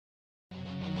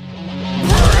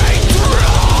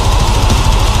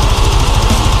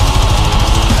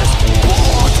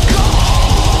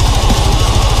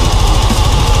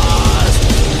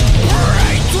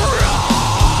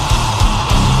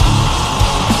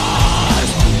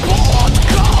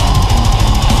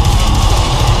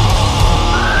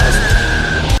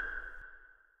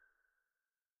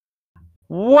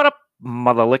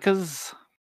Motherlickers?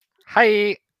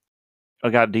 Hi. We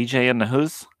got DJ in the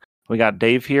who's. We got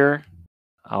Dave here,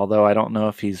 although I don't know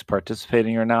if he's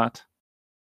participating or not.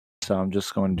 So I'm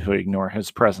just going to ignore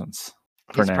his presence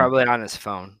for He's now. probably on his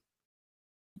phone.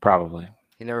 Probably.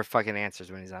 He never fucking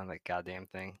answers when he's on that goddamn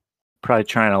thing. Probably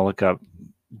trying to look up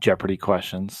Jeopardy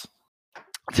questions.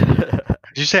 Did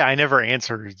you say I never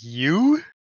answered you?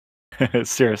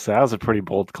 Seriously, that was a pretty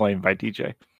bold claim by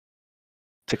DJ.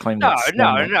 To claim No, that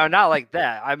not like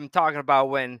that. I'm talking about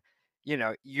when,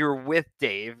 you're with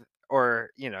Dave or,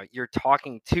 you're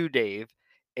talking to Dave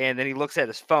and then he looks at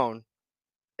his phone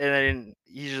and then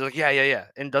he's just like, yeah,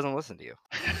 and doesn't listen to you.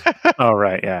 Oh,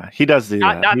 right, yeah. He does do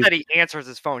that. Not that he answers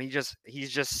his phone.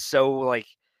 He's just so like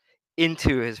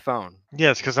into his phone.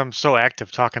 Yes, because I'm so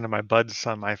active talking to my buds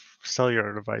on my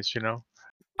cellular device,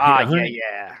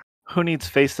 Yeah. Who needs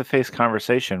face-to-face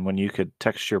conversation when you could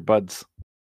text your buds?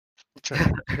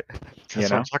 That's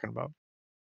what I'm talking about.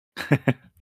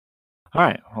 All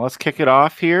right, well, let's kick it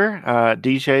off here.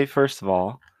 DJ, first of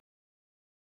all,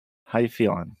 how you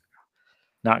feeling?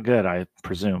 Not good, I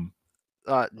presume.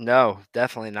 No,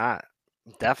 definitely not.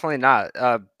 Definitely not.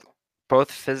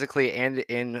 Both physically and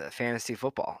in fantasy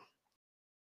football.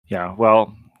 Yeah,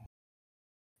 well,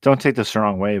 don't take this the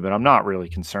wrong way, but I'm not really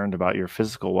concerned about your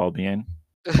physical well-being.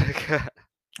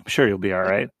 I'm sure you'll be all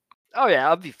right. Oh yeah,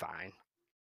 I'll be fine.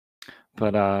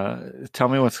 But tell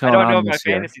me what's going on. I don't know if this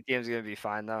my year. fantasy team's gonna be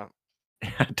fine though.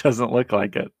 It doesn't look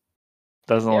like it.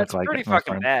 It's pretty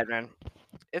fucking bad, man.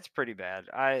 It's pretty bad.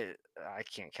 I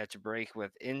can't catch a break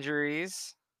with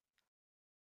injuries.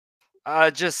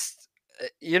 Just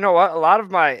you know what? A lot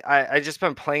of I just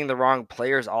been playing the wrong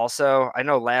players. Also, I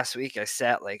know last week I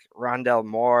sat like Rondell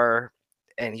Moore,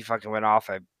 and he fucking went off.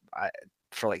 I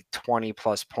for like 20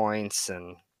 plus points,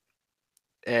 and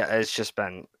it's just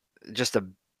been just a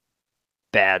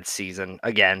bad season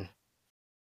again.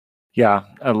 Yeah,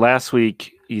 last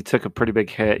week you took a pretty big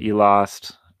hit. You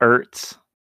lost Ertz.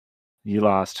 You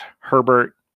lost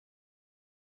Herbert.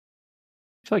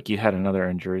 I feel like you had another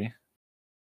injury.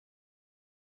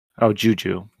 Oh,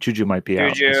 Juju. Juju might be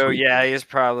out. Juju, yeah, he's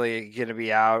probably gonna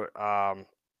be out. I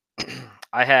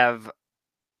have,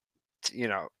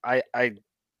 I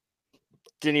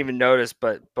didn't even notice,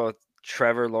 but both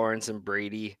Trevor Lawrence and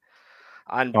Brady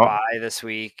on bye this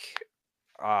week.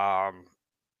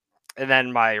 And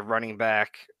then my running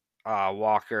back,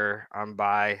 Walker, on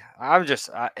bye. I'm just,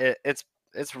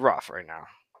 it's rough right now.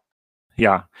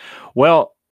 Yeah.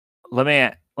 Well, let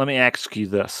me ask you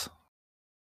this: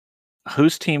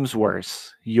 whose team's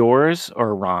worse, yours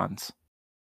or Ron's?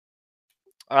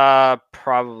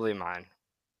 Probably mine.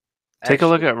 Take a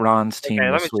look at Ron's team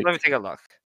this week. Let me take a look.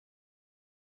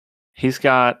 He's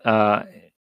got.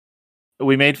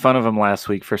 We made fun of him last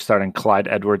week for starting Clyde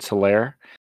Edwards-Helaire,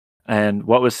 and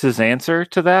what was his answer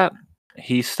to that?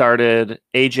 He started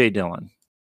AJ Dillon,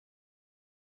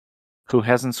 who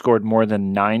hasn't scored more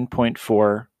than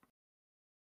 9.4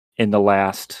 in the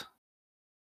last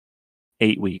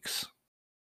 8 weeks.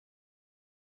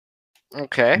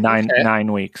 Okay.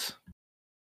 9 weeks.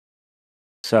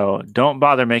 So don't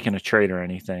bother making a trade or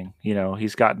anything.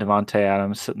 He's got Devontae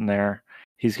Adams sitting there.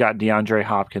 He's got DeAndre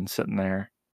Hopkins sitting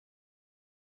there.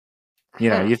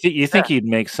 You think he'd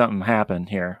make something happen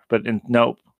here, but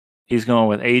nope. He's going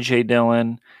with AJ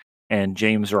Dillon and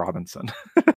James Robinson.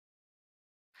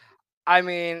 I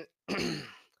mean,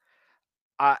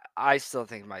 I still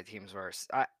think my team's worse.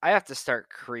 I have to start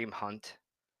Kareem Hunt,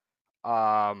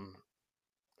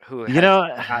 who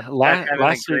has last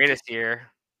the greatest year.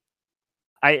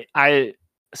 I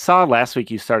saw last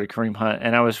week you started Kareem Hunt,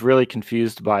 and I was really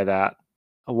confused by that.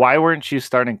 Why weren't you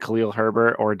starting Khalil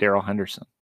Herbert or Darrell Henderson?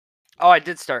 Oh, I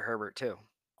did start Herbert too.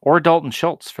 Or Dalton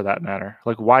Schultz, for that matter.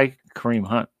 Like, why Kareem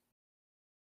Hunt?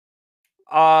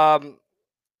 I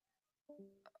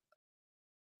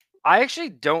actually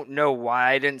don't know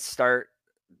why I didn't start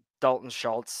Dalton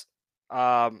Schultz.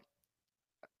 I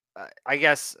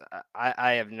guess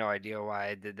I have no idea why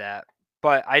I did that.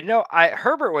 But I know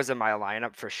Herbert was in my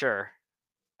lineup for sure,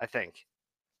 I think.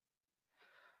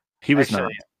 He was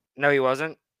not. No, he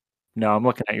wasn't? No, I'm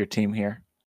looking at your team here.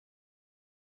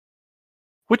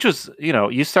 Which was,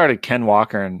 you started Ken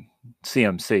Walker and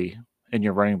CMC in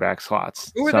your running back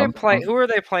slots. Who were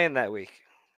they playing that week?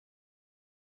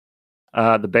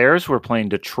 The Bears were playing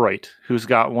Detroit, who's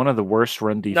got one of the worst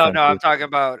run defenses. No, I'm talking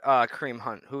about Kareem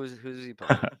Hunt. Who's he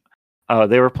playing?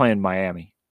 They were playing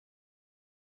Miami.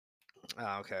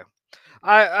 Oh, okay.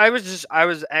 I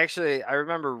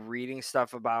remember reading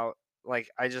stuff about, like,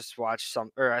 I just watched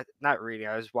not reading,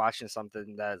 I was watching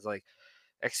something that's like,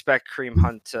 expect Kareem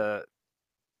Hunt to,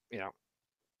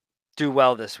 do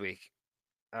well this week.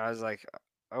 I was like,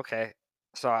 okay.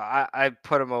 So I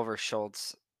put him over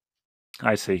Schultz.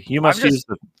 I see. You I'm must use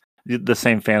just the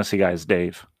same fantasy guy as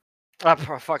Dave.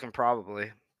 fucking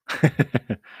probably.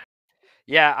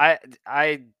 Yeah,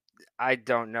 I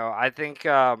don't know. I think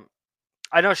I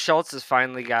know Schultz has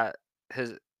finally got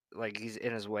his like he's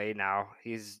in his way now.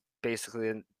 He's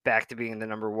basically back to being the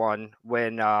number one.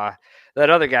 When that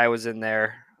other guy was in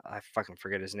there, I fucking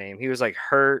forget his name. He was like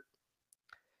hurt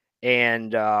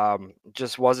and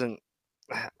just wasn't.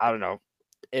 I don't know.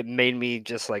 It made me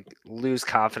just like lose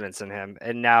confidence in him.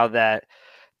 And now that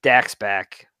Dak's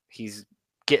back, he's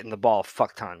getting the ball a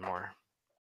fuck ton more.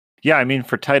 Yeah, I mean,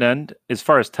 for tight end, as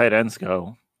far as tight ends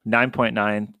go, 9.9,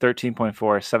 13.4,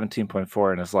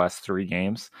 17.4 in his last 3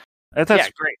 games. Yeah,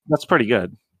 great. That's pretty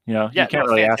good. You know, you Yeah, can't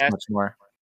no, really ask fantastic. much more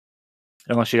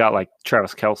unless you got like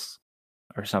Travis Kelce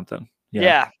or something. You know?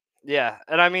 Yeah, yeah.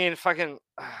 And I mean, fucking,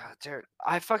 dude,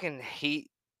 I fucking hate,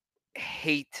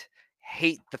 hate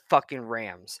the fucking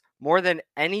Rams more than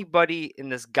anybody in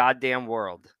this goddamn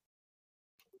world.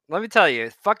 Let me tell you,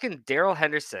 fucking Daryl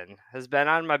Henderson has been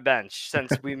on my bench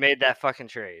since we made that fucking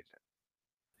trade.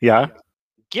 Yeah.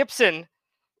 Gibson,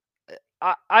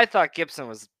 I thought Gibson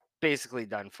was basically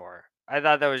done for. I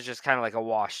thought that was just kind of like a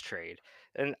wash trade.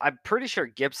 And I'm pretty sure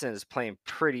Gibson is playing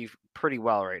pretty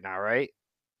well right now, right?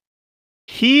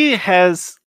 He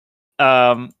has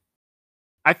I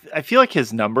feel like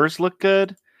his numbers look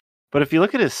good, but if you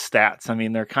look at his stats, I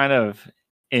mean, they're kind of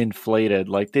inflated.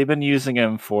 Like they've been using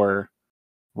him for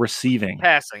receiving.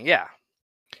 Passing, yeah.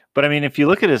 But I mean, if you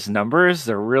look at his numbers,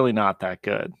 they're really not that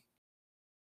good.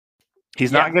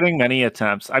 He's Yeah. not getting many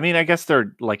attempts. I mean, I guess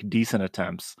they're like decent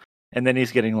attempts. And then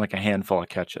he's getting like a handful of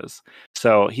catches.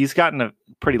 So he's gotten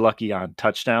pretty lucky on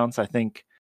touchdowns. I think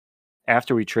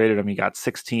after we traded him, he got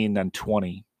 16, then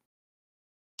 20.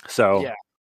 So, Yeah.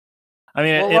 I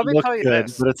mean, Well, it let me looks tell you good,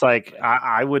 this. but it's like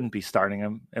I wouldn't be starting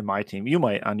him in my team. You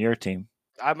might on your team.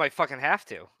 I might fucking have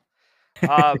to.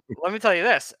 Let me tell you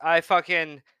this. I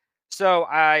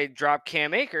dropped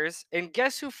Cam Akers, and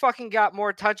guess who fucking got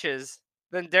more touches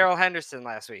than Daryl Henderson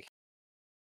last week?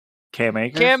 Cam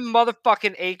Akers? Cam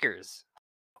motherfucking Akers.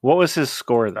 What was his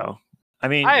score though? I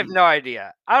I have mean, no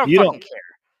idea. I don't you fucking don't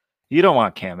care. you don't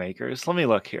want Cam Akers. Let me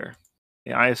look here.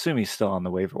 Yeah, I assume he's still on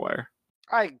the waiver wire.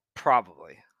 I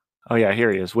probably. Oh yeah,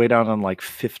 here he is, way down on like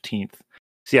 15th.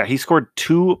 So yeah, he scored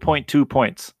 2.2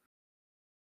 points.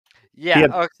 He Yeah.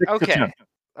 had 6 Okay. attempts.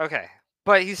 Okay.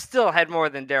 But he still had more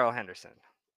than Daryl Henderson.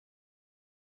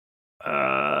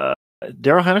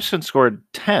 Daryl Henderson scored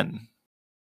 10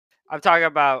 I'm talking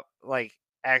about like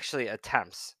actually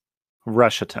attempts,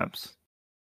 rush attempts.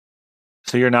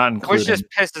 So you're not which including. just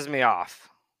pisses me off.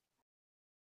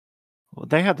 Well,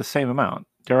 they had the same amount.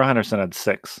 Daryl Henderson had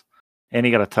 6, and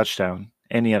he got a touchdown,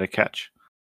 and he had a catch.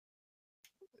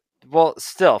 Well,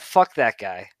 still, fuck that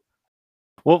guy.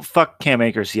 Well, fuck Cam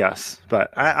Akers, yes,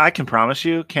 but I can promise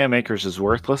you, Cam Akers is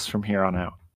worthless from here on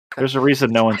out. There's a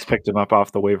reason no one's picked him up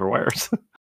off the waiver wires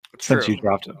since True. you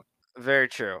dropped him. Very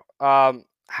true.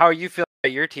 How are you feeling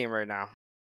about your team right now?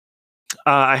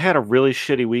 I had a really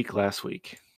shitty week last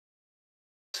week,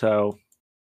 so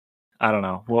I don't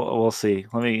know. We'll see.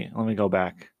 Let me go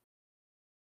back.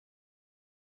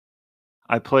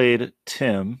 I played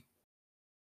Tim,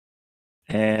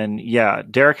 and yeah,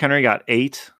 Derrick Henry got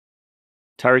 8.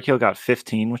 Tyreek Hill got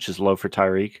 15, which is low for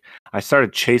Tyreek. I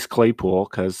started Chase Claypool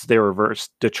because they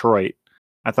reversed Detroit.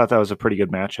 I thought that was a pretty good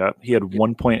matchup. He had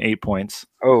 1.8 points.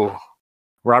 Oh,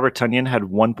 Robert Tonyan had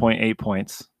 1.8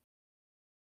 points,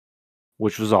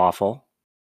 which was awful.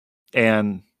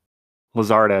 And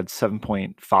Lazard had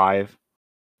 7.5.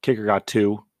 Kicker got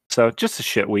 2. So just a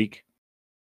shit week.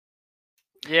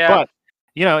 yeah. But,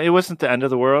 it wasn't the end of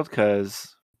the world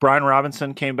because Brian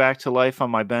Robinson came back to life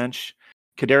on my bench.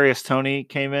 Kadarius Toney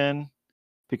came in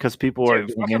because people were Dude,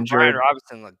 getting fucking Brian injured.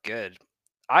 Robinson looked good.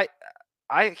 I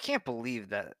can't believe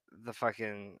that the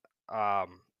fucking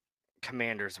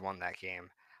Commanders won that game.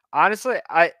 Honestly,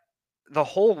 the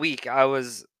whole week I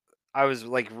was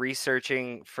like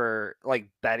researching for like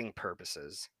betting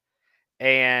purposes.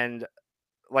 And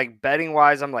like betting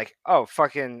wise, I'm like, oh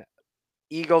fucking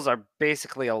Eagles are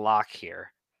basically a lock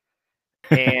here.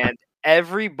 And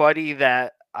everybody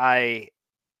that I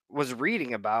was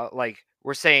reading about, like,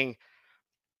 were saying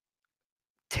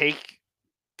take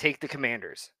the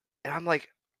Commanders, and I'm like,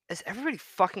 is everybody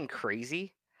fucking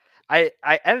crazy? I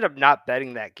ended up not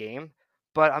betting that game,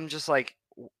 but I'm just like,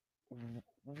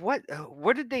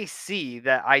 what did they see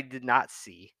that I did not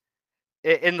see?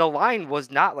 And the line was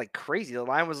not like crazy. The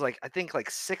line was like I think like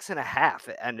 6.5.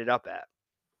 It ended up at,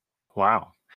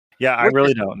 Wow. Yeah, I which is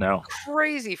really don't know.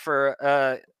 crazy for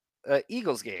a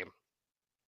Eagles game.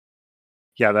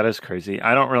 Yeah, that is crazy.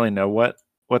 I don't really know what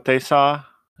they saw.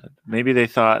 Maybe they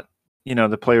thought,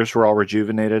 the players were all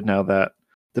rejuvenated now that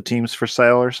the team's for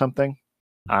sale or something.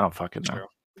 I don't fucking know. True.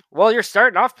 Well, you're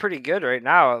starting off pretty good right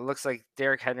now. It looks like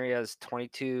Derrick Henry has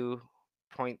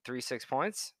 22.36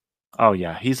 points. Oh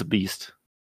yeah, he's a beast.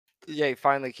 Yeah, he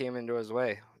finally came into his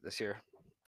way this year.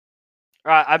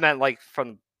 I meant like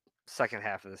from the second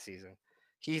half of the season.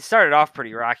 He started off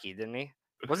pretty rocky, didn't he?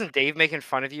 Wasn't Dave making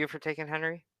fun of you for taking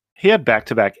Henry? He had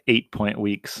back-to-back 8-point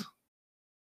weeks.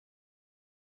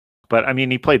 But I mean,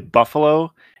 he played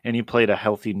Buffalo and he played a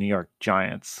healthy New York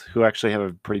Giants, who actually have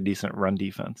a pretty decent run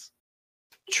defense.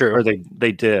 True. Or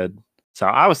they did. So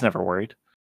I was never worried.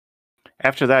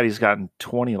 After that, he's gotten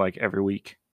 20 like every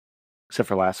week, except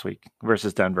for last week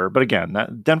versus Denver. But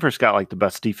again, Denver's got like the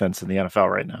best defense in the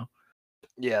NFL right now.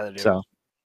 Yeah, they do. So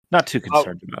not too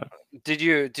concerned about it. Did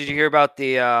you hear about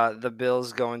the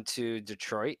Bills going to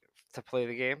Detroit to play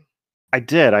the game? I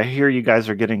did. I hear you guys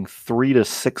are getting 3 to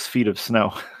 6 feet of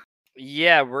snow.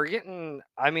 Yeah, we're getting.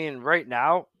 I mean, right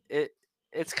now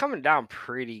it's coming down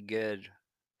pretty good.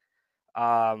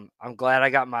 I'm glad I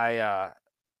got my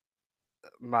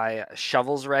my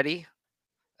shovels ready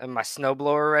and my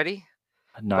snowblower ready.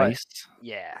 Nice.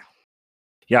 Yeah.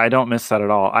 Yeah, I don't miss that at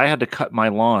all. I had to cut my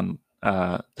lawn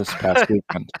this past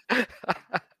weekend.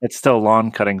 It's still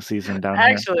lawn cutting season down here.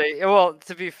 Actually, well,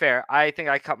 to be fair, I think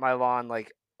I cut my lawn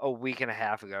like a week and a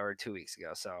half ago or 2 weeks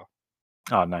ago. So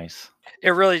Oh, nice.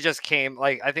 it really just came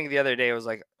like I think the other day it was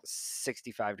like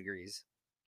 65 degrees.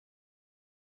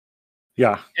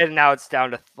 Yeah. And now it's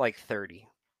down to like 30.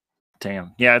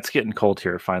 Damn. Yeah, it's getting cold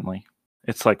here finally.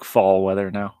 It's like fall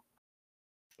weather now.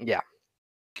 Yeah.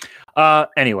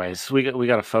 Anyways, we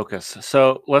got to focus.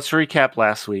 So let's recap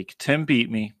last week. Tim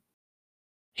beat me.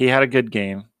 He had a good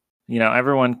game.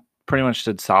 Everyone pretty much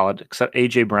did solid, except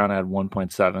AJ Brown had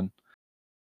 1.7.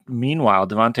 Meanwhile,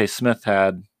 Devontae Smith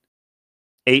had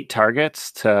 8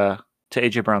 targets to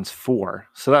AJ Brown's 4.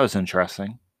 So that was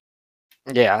interesting.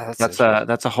 Yeah, That's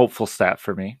a hopeful stat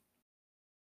for me.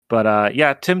 But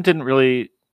yeah, Tim didn't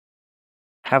really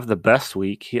have the best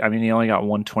week. He only got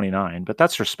 129, but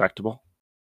that's respectable.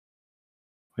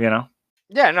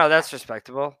 Yeah, no, that's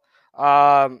respectable.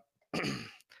 Man,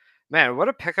 what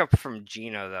a pickup from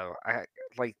Gino though.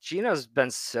 Gino's been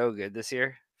so good this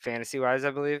year, fantasy wise,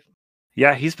 I believe.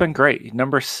 Yeah, he's been great.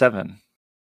 Number 7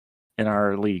 in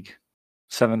our league,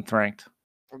 7th ranked.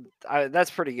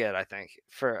 That's pretty good, I think,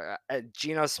 for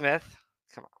Geno Smith.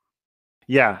 Come on.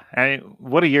 Yeah,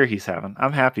 what a year he's having.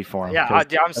 I'm happy for him. Yeah,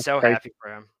 I'm so happy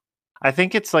for him. I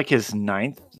think it's like his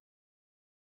ninth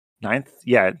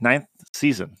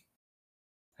season.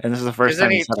 And this is the first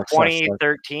time he's had a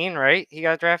 2013, right? He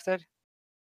got drafted?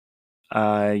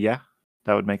 Yeah,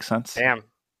 that would make sense. Damn.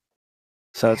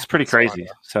 So it's pretty crazy.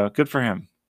 So good for him.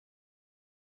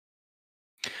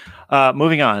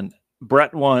 Moving on.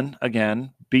 Brett won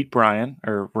again, beat Ryan,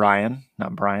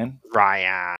 not Brian.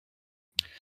 Ryan.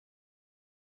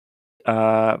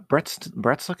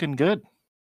 Brett's looking good.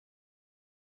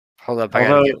 Hold up.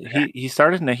 Although he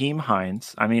started Naheem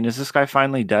Hines. Is this guy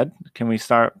finally dead? Can we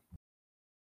start?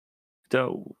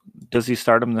 Does he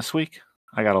start him this week?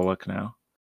 I gotta look now.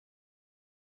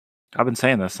 I've been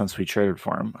saying this since we traded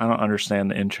for him. I don't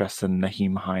understand the interest in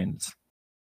Naheem Hines.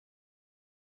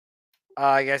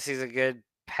 I guess he's a good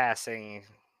passing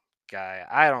guy.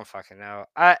 I don't fucking know.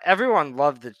 Everyone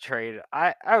loved the trade.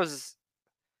 I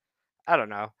don't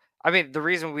know. The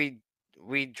reason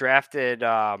we drafted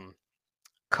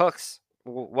Cooks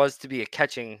was to be a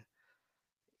catching,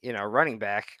 running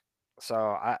back. So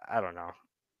I don't know.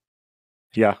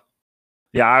 Yeah.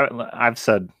 I've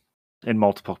said in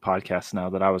multiple podcasts now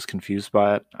that I was confused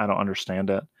by it. I don't understand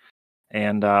it,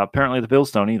 and apparently the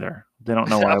Bills don't either. They don't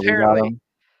know why we got him.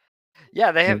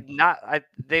 Yeah, they have not.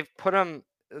 They've put him.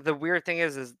 The weird thing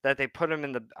is that they put him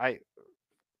in the. I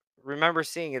remember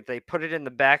seeing it. They put it in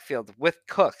the backfield with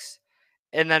Cooks,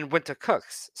 and then went to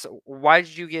Cooks. So why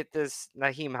did you get this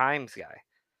Naheem Hines guy?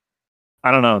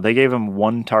 I don't know. They gave him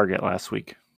 1 target last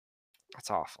week.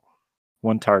 That's awful.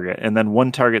 1 target, and then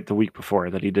 1 target the week before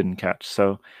that he didn't catch.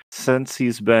 So since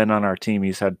he's been on our team,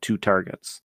 he's had 2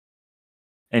 targets,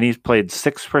 and he's played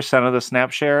 6% of the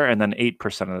snap share and then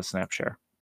 8% of the snap share.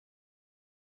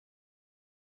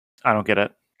 I don't get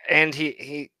it. And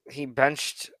he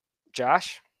benched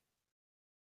Josh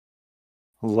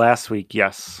last week,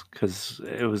 yes, because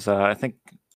it was I think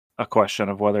a question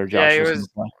of whether Josh was going to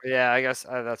play. Yeah, I guess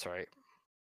that's right.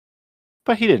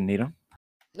 But he didn't need him.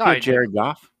 No, he had Jared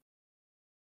Goff.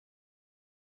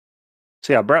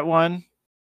 So yeah, Brett won.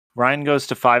 Ryan goes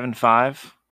to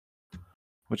 5-5,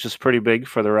 which is pretty big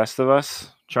for the rest of us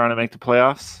trying to make the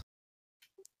playoffs.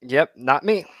 Yep, not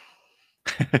me.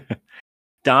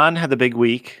 Don had the big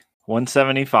week,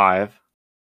 175.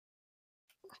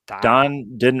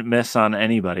 Don didn't miss on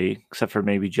anybody except for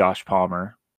maybe Josh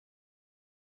Palmer,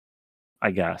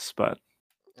 I guess. But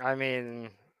I mean,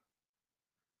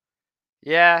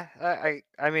 yeah,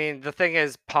 I mean, the thing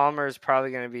is, Palmer is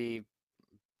probably going to be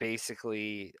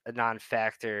basically a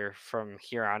non-factor from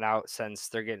here on out since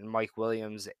they're getting Mike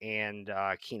Williams and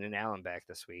Keenan Allen back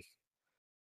this week.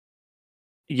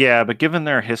 yeah, but given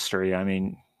their history, I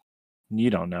mean, you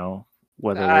don't know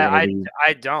whether they're going to be.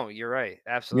 I don't. You're right. You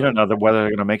Absolutely. don't know whether they're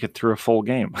going to make it through a full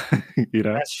game. You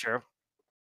know. That's true.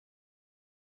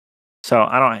 So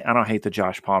I don't hate the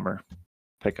Josh Palmer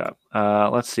pickup.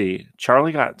 Let's see.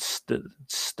 Charlie got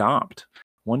stomped.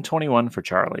 121 for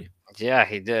Charlie. Yeah,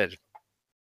 he did.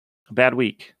 A bad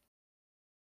week.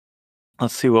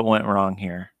 Let's see what went wrong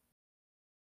here.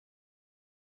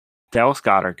 Dallas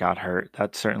Goedert got hurt.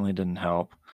 That certainly didn't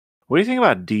help. What do you think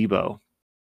about Debo?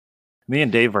 Me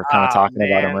and Dave were kind of talking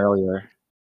about him earlier.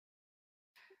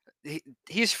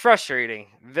 He's frustrating.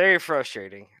 Very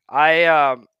frustrating.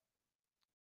 I've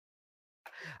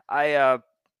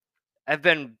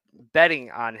been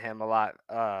betting on him a lot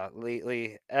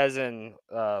lately, as in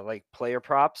like player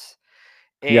props.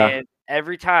 Yeah. And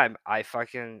every time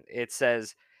it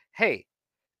says, hey,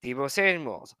 Debo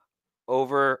Samuel's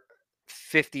over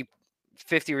 50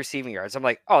 receiving yards. I'm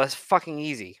like, oh, that's fucking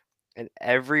easy. And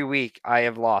every week I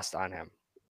have lost on him.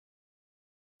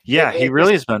 Yeah, he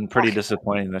really has been pretty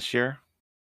disappointing this year.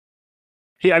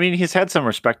 I mean, he's had some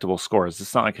respectable scores.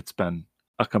 It's not like it's been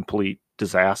a complete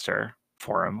disaster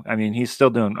for him. I mean, he's still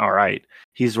doing all right.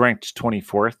 He's ranked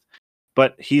 24th,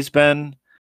 but he's been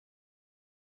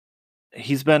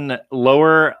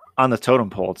lower on the totem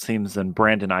pole, it seems, than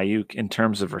Brandon Ayuk in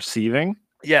terms of receiving.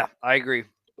 Yeah, I agree.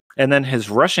 And then his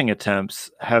rushing attempts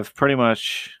have pretty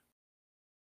much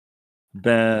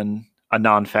been a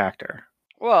non-factor.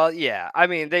 Well, yeah. I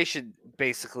mean, they should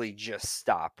basically just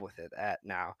stop with it at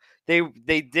now. They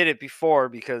did it before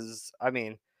because I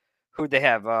mean, who'd they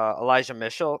have? Elijah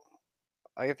Mitchell,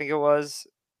 I think it was.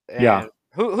 And Yeah.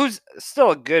 who's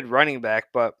still a good running back,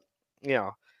 but you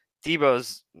know,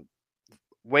 Debo's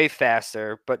way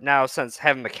faster. But now since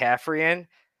having McCaffrey in,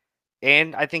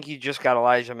 and I think you just got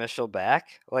Elijah Mitchell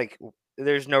back, like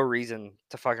there's no reason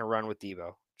to fucking run with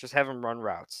Debo. Just have him run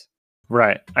routes.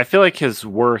 Right. I feel like his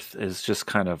worth is just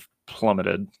kind of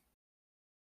plummeted.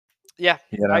 Yeah,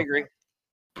 You know? I agree.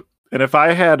 And if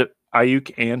I had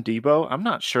Ayuk and Debo, I'm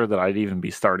not sure that I'd even be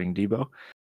starting Debo.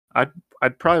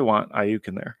 I'd probably want Ayuk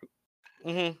in there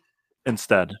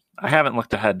instead. I haven't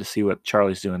looked ahead to see what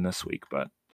Charlie's doing this week, but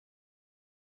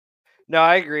no,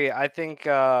 I agree. I think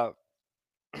I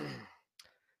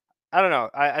don't know.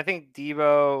 I think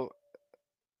Debo.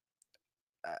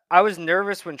 I was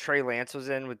nervous when Trey Lance was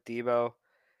in with Debo,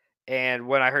 and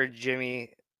when I heard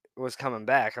Jimmy was coming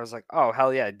back, I was like, "Oh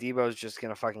hell yeah, Debo's just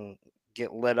gonna fucking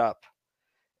get lit up."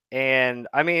 And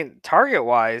I mean, target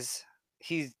wise,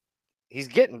 he's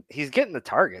getting the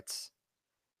targets.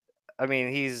 I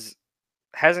mean, he's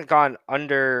hasn't gone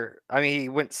under. I mean, he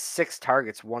went 6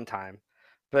 targets one time,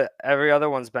 but every other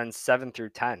one's been 7 through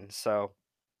 10. So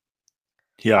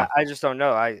yeah. I just don't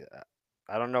know.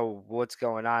 I don't know what's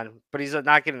going on, but he's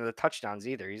not getting the touchdowns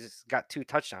either. He's got 2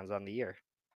 touchdowns on the year.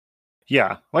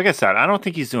 Yeah. Like I said, I don't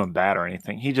think he's doing bad or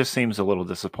anything. He just seems a little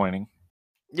disappointing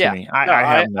to Yeah, me. no, I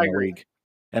have him I in a agree. league,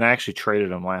 and I actually traded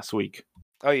him last week.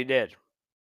 Oh, you did?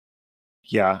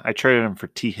 Yeah, I traded him for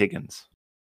T. Higgins.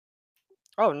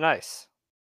 Oh, nice.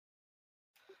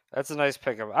 That's a nice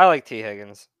pickup. I like T.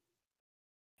 Higgins.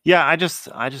 Yeah, I just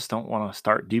don't want to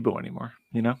start Debo anymore,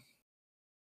 you know?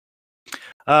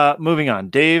 Moving on.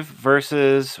 Dave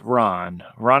versus Ron.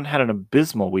 Ron had an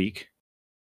abysmal week.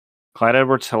 Clyde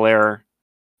Edwards-Helaire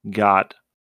got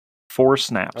 4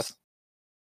 snaps.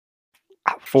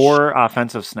 Ouch. 4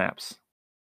 offensive snaps.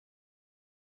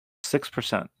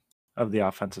 6% of the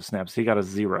offensive snaps. He got a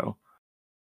 0.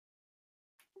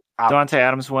 Ouch. Devontae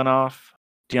Adams went off.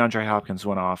 DeAndre Hopkins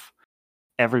went off.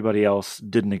 Everybody else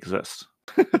didn't exist.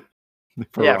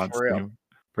 For Yeah, Ron's for real. team,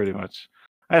 pretty much.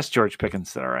 I asked George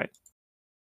Pickens did all right.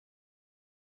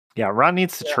 Yeah, Ron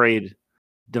needs to trade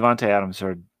Devontae Adams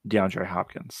or DeAndre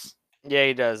Hopkins. Yeah,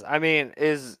 he does. I mean,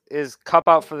 is Cup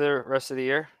out for the rest of the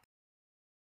year?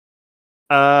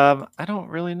 I don't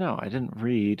really know. I didn't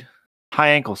read.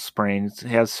 High ankle sprain. He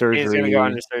has surgery. He's gonna go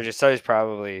under surgery, so he's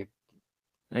probably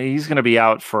He's going to be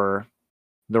out for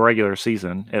the regular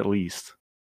season at least.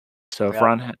 So if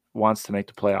Ron wants to make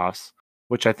the playoffs,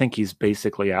 which I think he's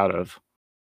basically out of.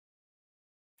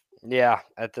 Yeah,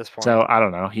 at this point. So I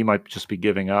don't know. He might just be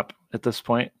giving up at this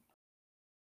point.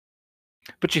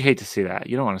 But you hate to see that.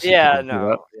 You don't want to see Yeah, people give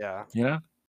up. yeah, You know,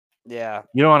 yeah,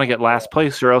 you don't want to get last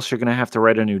place, or else you're going to have to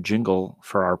write a new jingle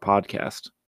for our podcast,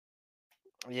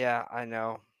 yeah. I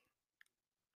know.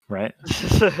 right?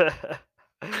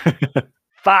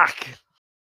 Fuck.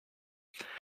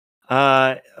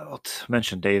 Let's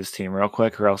mention Dave's team real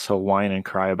quick, or else he'll whine and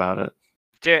cry about it.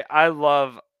 Dude, I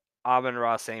love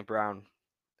Amon-Ra St. Brown.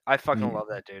 I fucking Mm. love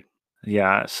that dude.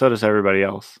 Yeah, so does everybody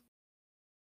else.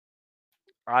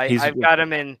 I've got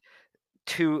him in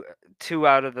two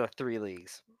out of the 3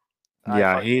 leagues. I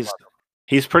Yeah, fucking love him.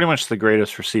 he's pretty much the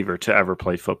greatest receiver to ever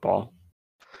play football.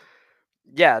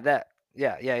 Yeah,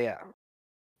 yeah.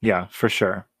 Yeah, for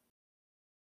sure.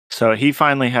 So he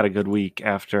finally had a good week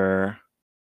after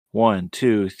 1,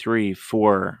 2, 3,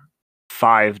 4,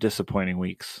 5 disappointing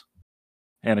weeks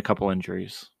and a couple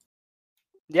injuries.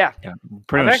 Yeah. Yeah,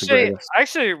 pretty much the greatest. I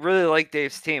actually really like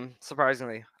Dave's team,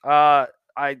 surprisingly. I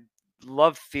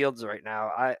love Fields right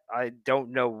now. I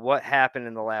don't know what happened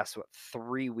in the last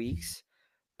 3 weeks,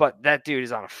 but that dude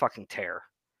is on a fucking tear.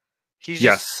 He's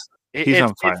just Yes, he's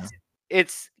on fire.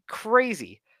 it's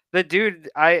crazy. The dude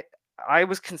I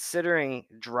was considering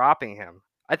dropping him.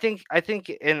 I think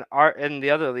in the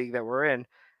other league that we're in,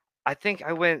 I think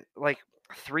I went like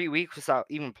 3 weeks without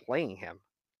even playing him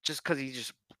just cuz he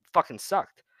just fucking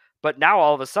sucked. But now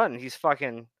all of a sudden he's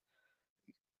fucking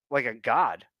like a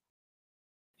god.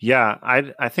 Yeah,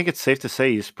 I think it's safe to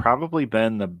say he's probably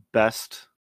been the best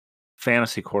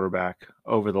fantasy quarterback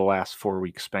over the last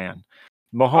 4-week span.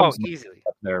 Mahomes Easily.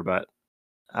 up there, but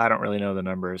I don't really know the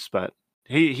numbers, but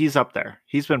he's up there.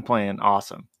 He's been playing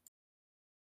awesome.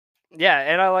 Yeah,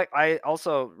 and I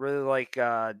also really like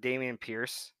Damian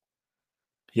Pierce.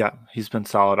 Yeah, he's been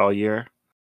solid all year.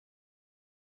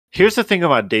 Here's the thing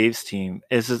about Dave's team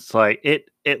is it's like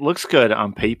it looks good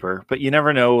on paper, but you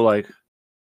never know like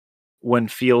when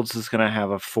Fields is going to have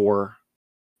a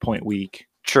 4-point week.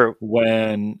 True.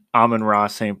 When Amon-Ra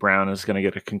St. Brown is going to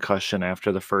get a concussion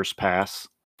after the first pass.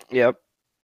 Yep.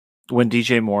 When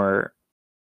DJ Moore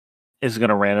is going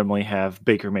to randomly have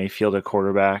Baker Mayfield at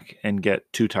quarterback and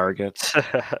get 2 targets.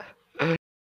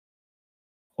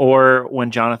 Or when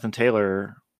Jonathan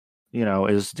Taylor,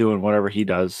 is doing whatever he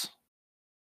does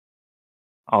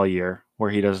all year where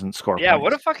he doesn't score Yeah, points.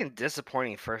 what a fucking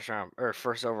disappointing first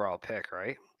overall pick,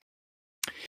 right?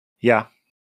 Yeah.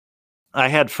 I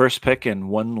had first pick in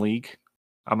 1 league.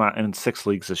 I'm not in 6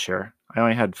 leagues this year. I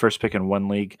only had first pick in 1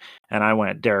 league, and I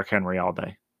went Derrick Henry all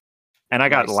day. And I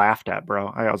got laughed at, bro.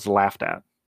 I was laughed at.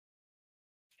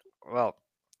 Well,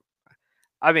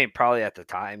 I mean, probably at the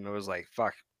time it was like,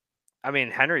 fuck. I mean,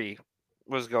 Henry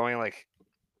was going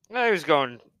he was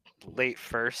going late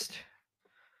first.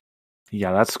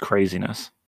 Yeah, that's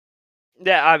craziness.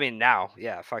 Yeah, I mean now,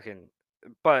 yeah, fucking.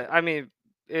 But I mean,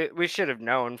 we should have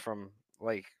known from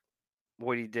like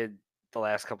what he did the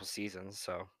last couple seasons.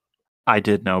 So I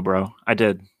did know, bro. I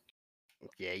did.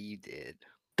 yeah, you did.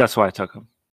 That's why I took him.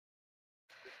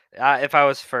 If I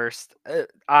was first,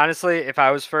 honestly, if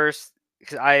I was first,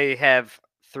 because I have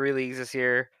 3 leagues this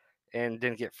year and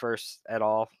didn't get first at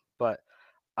all, but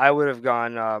I would have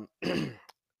gone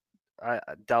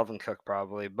Dalvin Cook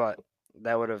probably, but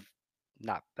that would have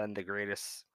not been the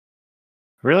greatest.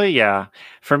 Really? Yeah.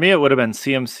 For me, it would have been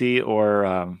CMC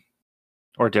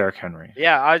or Derrick Henry.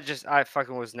 Yeah, I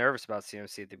fucking was nervous about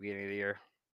CMC at the beginning of the year.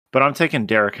 But I'm taking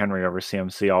Derrick Henry over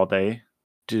CMC all day.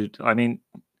 Dude, I mean,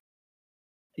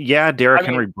 yeah, Derrick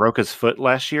Henry broke his foot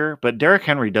last year, but Derrick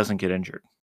Henry doesn't get injured.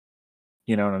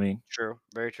 You know what I mean? True.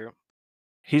 Very true.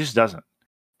 He just doesn't.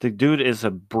 The dude is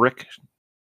a brick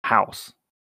house.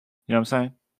 You know what I'm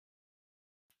saying?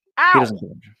 Ow! He doesn't get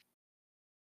injured.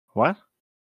 What?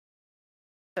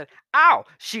 Ow!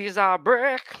 She's a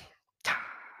brick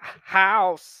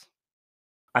house.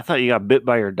 I thought you got bit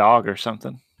by your dog or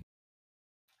something.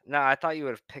 No, I thought you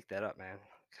would have picked that up, man.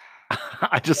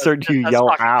 I just heard you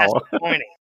yell "ow."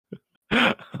 Disappointing.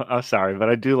 I'm sorry, but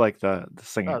I do like the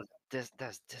singing. Oh,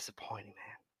 that's disappointing,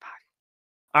 man. Fuck.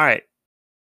 All right.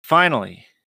 Finally,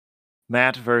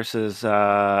 Matt versus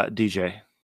DJ.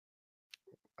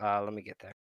 Let me get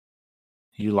there.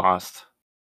 You lost.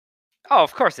 Oh,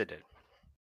 of course it did.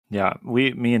 Yeah,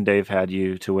 me and Dave had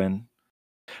you to win,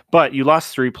 but you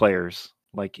lost 3 players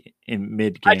like in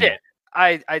mid game. I did.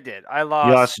 I did. I lost.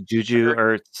 You lost Juju,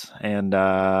 Ertz, and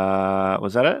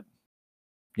was that it?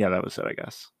 Yeah, that was it, I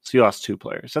guess. So you lost 2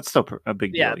 players. That's still a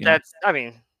big deal. Yeah, I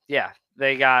mean, yeah,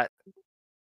 they got.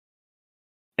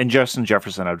 And Justin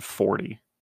Jefferson had 40.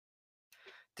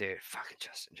 Dude, fucking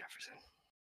Justin Jefferson.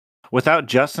 Without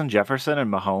Justin Jefferson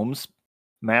and Mahomes,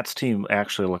 Matt's team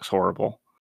actually looks horrible.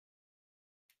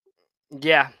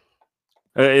 Yeah.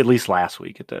 At least last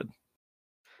week it did.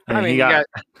 And you got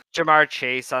Jamar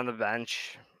Chase on the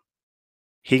bench.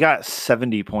 he got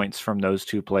 70 points from those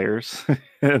two players,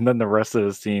 and then the rest of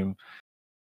his team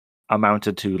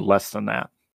amounted to less than that.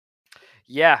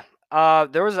 Yeah.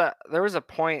 There was a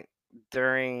point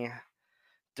during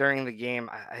the game.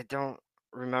 I don't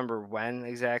remember when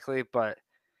exactly, but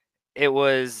it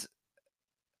was,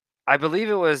 I believe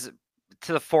it was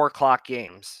to the 4 o'clock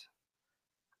games.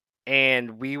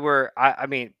 And we were, I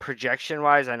mean, projection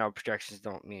wise, I know projections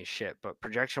don't mean shit, but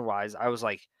projection wise, I was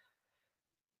like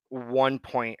 1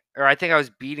 point, or I think I was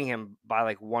beating him by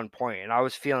like 1 point, and I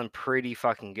was feeling pretty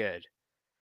fucking good.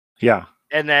 Yeah.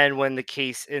 And then when the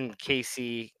case in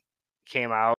KC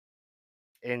came out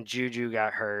and Juju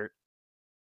got hurt,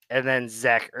 and then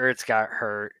Zach Ertz got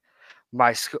hurt,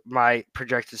 my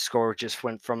projected score just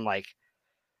went from like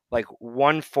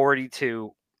 140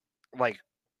 to like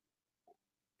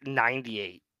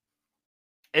 98.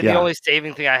 And the Yeah. only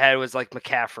saving thing I had was like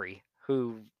McCaffrey,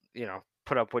 who,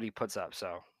 put up what he puts up.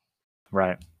 So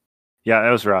Right. Yeah,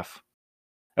 it was rough.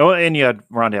 Oh, and you had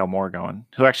Rondale Moore going,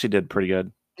 who actually did pretty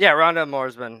good. yeah, Rondale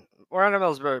Moore's been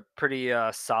pretty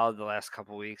solid the last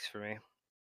couple weeks for me.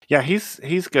 Yeah,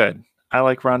 he's good. I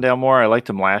like Rondale Moore. I liked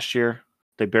him last year.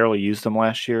 They barely used him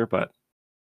last year, but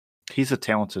he's a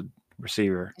talented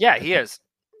receiver. Yeah, he is.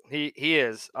 He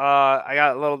is. I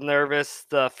got a little nervous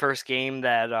the first game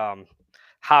that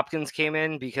Hopkins came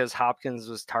in, because Hopkins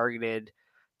was targeted,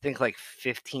 I think, like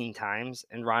 15 times,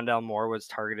 and Rondale Moore was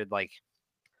targeted like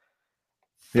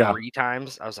Yeah. 3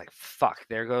 times. I was like, fuck,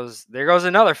 there goes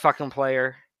another fucking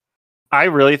player. I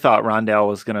really thought Rondale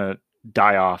was gonna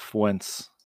die off once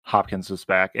Hopkins was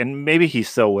back, and maybe he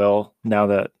still will now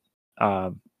that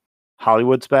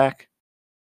Hollywood's back.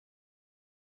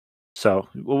 So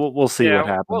we'll see what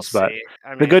happens. We'll but see. I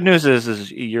mean, the good news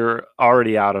is you're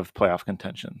already out of playoff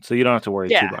contention, so you don't have to worry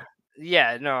too much.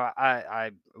 Yeah, no,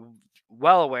 I'm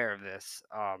well aware of this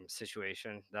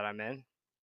situation that I'm in.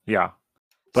 Yeah,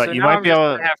 but So you now might I'm be just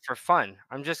able gonna have for fun.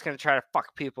 I'm just gonna try to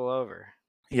fuck people over.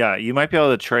 Yeah, you might be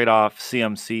able to trade off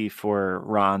CMC for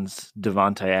Ron's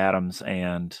Devontae Adams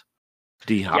and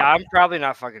D Hop. Yeah, I'm probably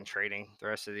not fucking trading the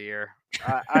rest of the year.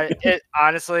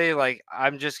 Honestly, like,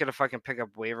 I'm just gonna fucking pick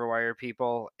up waiver wire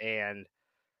people and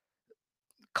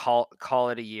call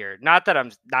it a year. Not that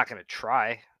I'm not gonna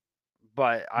try,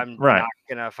 but I'm Right. not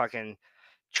gonna fucking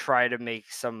try to make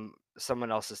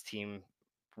someone else's team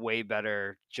way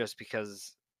better just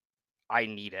because I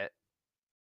need it.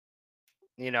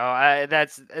 That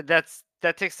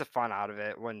takes the fun out of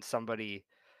it when somebody,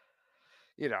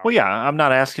 Well, yeah, I'm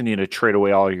not asking you to trade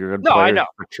away all your good No, I players know.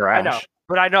 for I know. trash.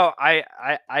 But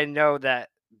I know that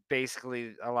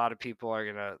basically a lot of people are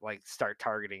gonna like start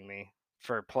targeting me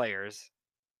for players,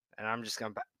 and I'm just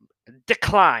gonna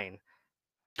decline.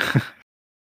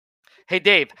 Hey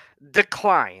Dave,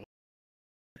 decline.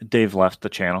 Dave left the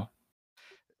channel.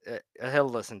 He'll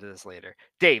listen to this later.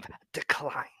 Dave,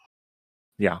 decline.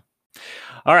 Yeah.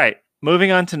 All right.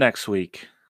 Moving on to next week.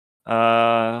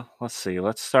 Let's see.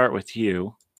 Let's start with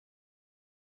you.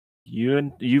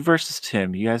 You versus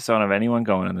Tim. You guys don't have anyone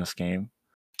going in this game.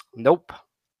 Nope.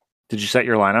 Did you set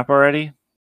your lineup already?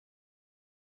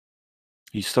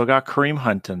 You still got Kareem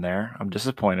Hunt in there. I'm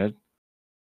disappointed.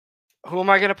 Who am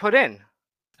I gonna put in?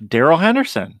 Darrell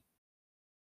Henderson.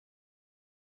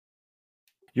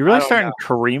 You're really starting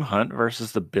Kareem Hunt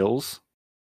versus the Bills?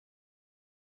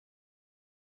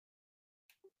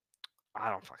 I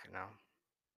don't fucking know.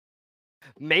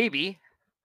 Maybe.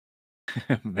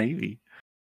 Maybe.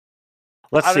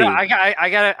 Let's see. I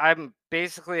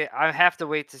have to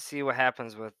wait to see what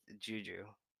happens with Juju.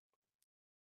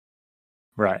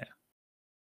 Right.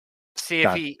 See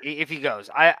if he goes.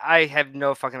 I have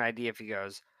no fucking idea if he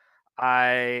goes.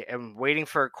 I am waiting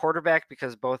for a quarterback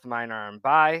because both of mine are on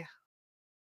bye.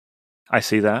 I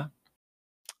see that.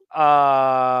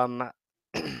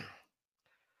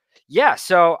 Yeah,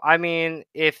 so I mean,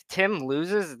 if Tim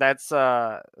loses, that's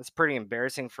pretty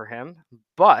embarrassing for him.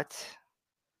 But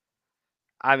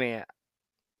I mean,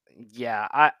 yeah,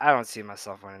 I don't see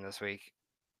myself winning this week.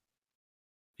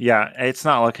 Yeah, it's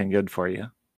not looking good for you.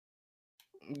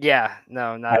 Yeah,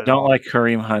 no, not I at don't all. like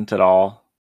Kareem Hunt at all.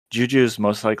 Juju's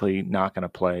most likely not going to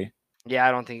play. Yeah,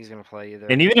 I don't think he's going to play either.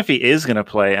 And even if he is going to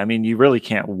play, I mean, you really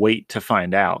can't wait to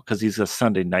find out because he's a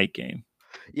Sunday night game.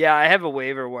 Yeah, I have a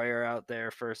waiver wire out there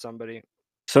for somebody.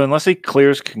 So unless he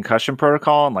clears concussion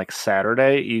protocol on like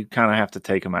Saturday, you kind of have to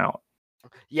take him out.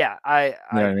 Yeah, You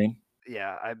know what I mean?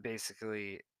 Yeah, I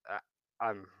basically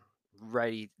I'm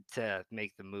ready to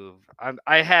make the move.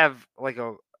 I have like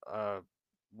a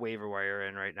waiver wire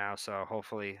in right now, so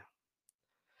hopefully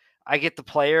I get the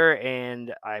player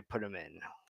and I put him in.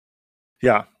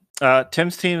 Yeah.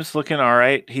 Tim's team's looking all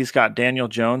right. He's got Daniel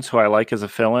Jones, who I like as a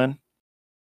fill-in.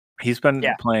 He's been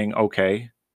playing okay.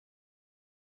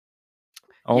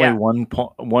 Only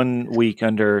 1 week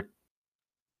under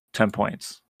 10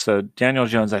 points. So Daniel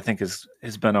Jones, I think, has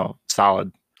been a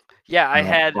solid. Yeah, I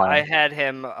had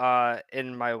him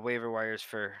in my waiver wires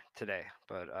for today,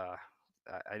 but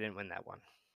I didn't win that one.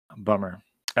 Bummer.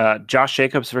 Josh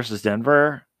Jacobs versus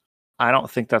Denver. I don't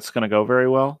think that's going to go very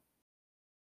well.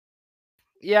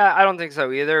 Yeah, I don't think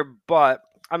so either. But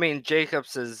I mean,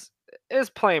 Jacobs is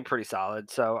playing pretty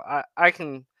solid, so I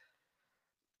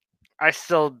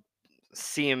still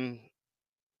see him,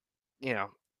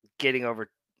 getting over,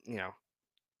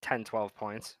 10, 12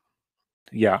 points.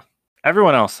 Yeah,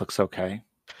 everyone else looks okay.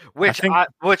 Which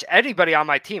anybody on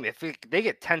my team, if they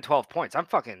get 10, 12 points, I'm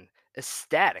fucking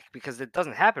ecstatic because it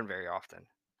doesn't happen very often.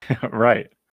 Right.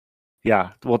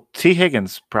 Yeah. Well, T.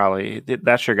 Higgins probably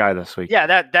that's your guy this week.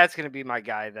 Yeah, that's gonna be my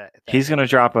guy. That he's gonna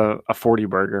drop a 40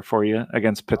 burger for you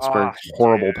against Pittsburgh's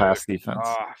horrible pass defense.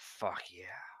 Oh fuck yeah!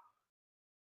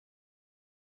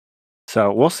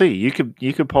 So we'll see. You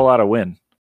could pull out a win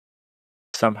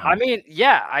somehow. I mean,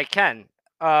 yeah, I can.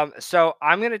 So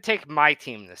I'm gonna take my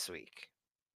team this week.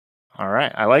 All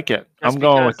right, I like it. I'm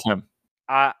going with Tim.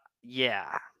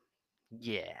 Yeah.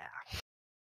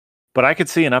 But I could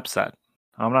see an upset.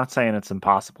 I'm not saying it's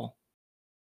impossible.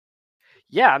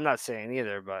 Yeah, I'm not saying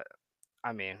either, but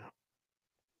I mean,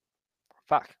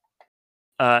 fuck.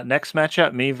 Next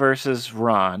matchup, me versus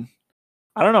Ron.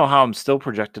 I don't know how I'm still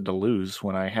projected to lose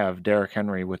when I have Derrick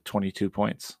Henry with 22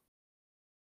 points.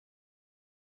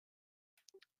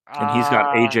 And he's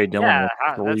got A.J. Dillon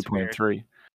with 3.3.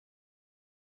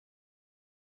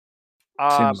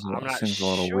 Seems a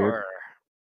little weird.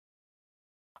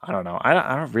 I don't know.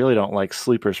 I really don't like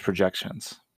sleepers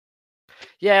projections.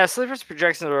 Yeah, sleepers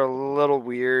projections are a little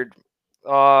weird.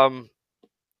 I've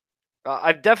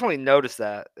definitely noticed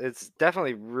that. It's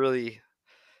definitely really,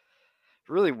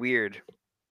 really weird.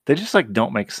 They just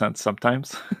don't make sense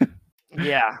sometimes.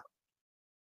 Yeah.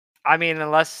 I mean,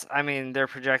 they're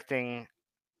projecting,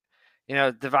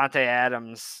 Devontae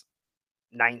Adams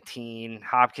 19,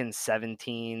 Hopkins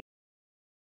 17.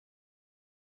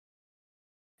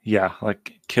 Yeah,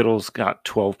 Kittle's got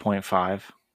 12.5.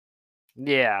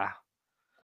 Yeah.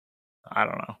 I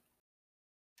don't know.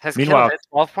 Has Kittle hit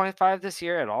 12.5 this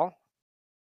year at all?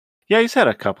 Yeah, he's had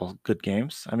a couple good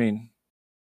games. I mean,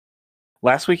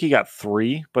 last week he got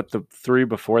 3, but the 3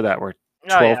 before that were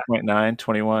 12.9,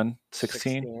 21,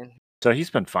 16. So he's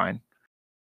been fine.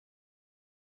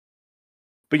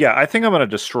 But yeah, I think I'm going to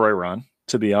destroy Ron,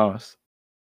 to be honest.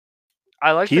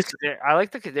 I like the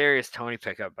Kadarius Toney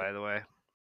pickup, by the way.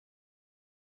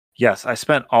 Yes, I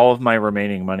spent all of my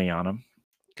remaining money on him.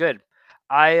 Good.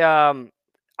 I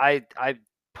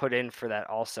put in for that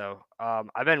also.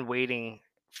 I've been waiting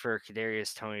for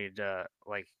Kadarius Toney to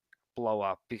blow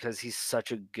up because he's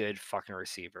such a good fucking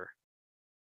receiver.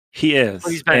 He is.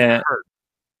 But he's been hurt.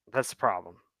 That's the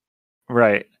problem.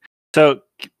 Right. So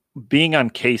being on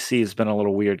KC has been a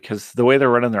little weird because the way they're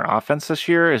running their offense this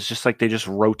year is just they just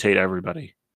rotate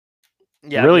everybody.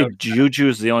 Yeah. Really, Juju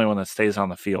is the only one that stays on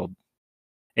the field.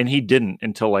 And he didn't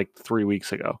until 3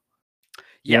 weeks ago.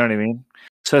 You know what I mean?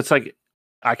 So it's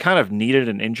I kind of needed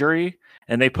an injury,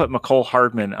 and they put McCole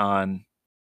Hardman on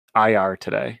IR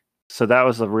today. So that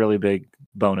was a really big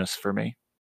bonus for me.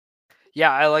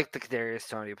 Yeah, I like the Kadarius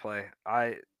Toney play.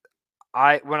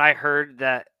 When I heard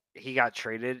that he got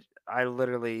traded, I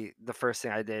literally the first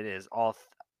thing I did is all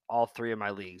 3 of my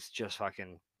leagues just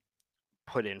fucking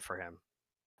put in for him.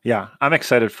 Yeah, I'm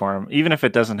excited for him. Even if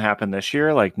it doesn't happen this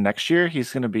year, next year,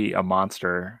 he's going to be a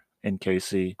monster in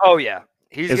KC. Oh yeah,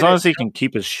 as long as he can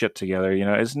keep his shit together,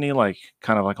 isn't he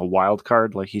kind of a wild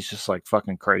card? He's just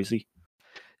fucking crazy.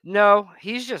 No,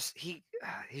 he's just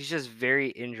very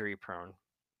injury prone.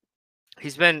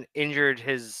 He's been injured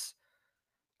he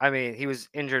was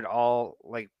injured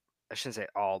I shouldn't say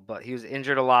all, but he was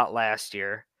injured a lot last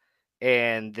year.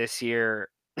 And this year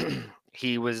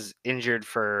he was injured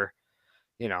for,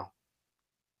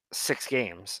 6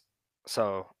 games.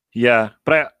 So yeah,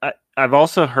 but I've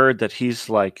also heard that he's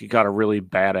got a really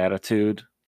bad attitude.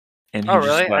 And he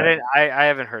really? I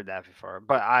haven't heard that before,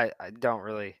 but I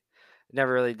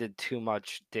never really did too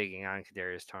much digging on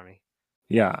Kadarius Toney.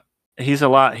 Yeah,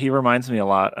 he reminds me a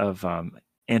lot of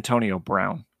Antonio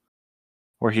Brown,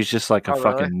 where he's just a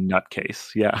fucking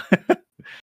nutcase. Yeah.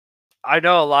 I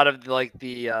know a lot of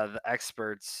the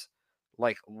experts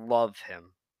love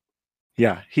him.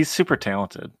 Yeah, he's super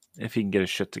talented if he can get his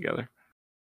shit together.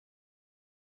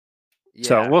 Yeah.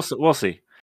 So we'll see.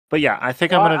 But yeah, I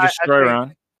think I'm gonna destroy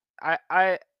Ron.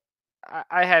 I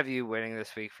have you winning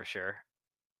this week for sure.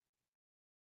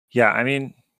 Yeah, I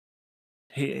mean,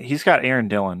 he's got Aaron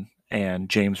Dillon and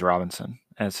James Robinson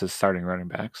as his starting running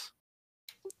backs.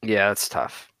 Yeah, it's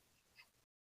tough.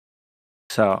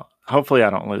 So hopefully I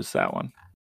don't lose that one.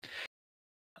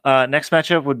 Next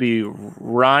matchup would be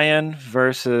Ryan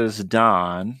versus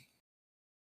Don.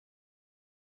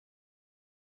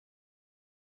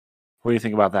 What do you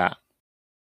think about that?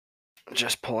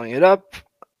 Just pulling it up.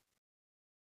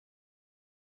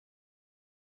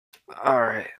 All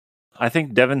right. I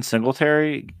think Devin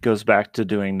Singletary goes back to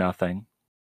doing nothing.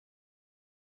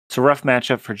 It's a rough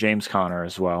matchup for James Conner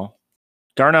as well.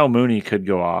 Darnell Mooney could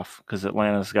go off because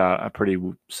Atlanta's got a pretty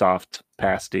soft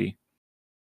pass D.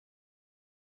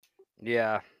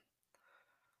 Yeah.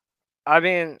 I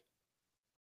mean,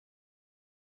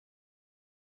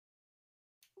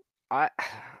 I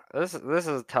this is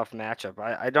a tough matchup.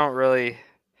 I don't really.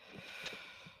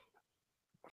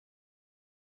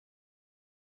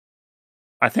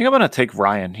 I think I'm going to take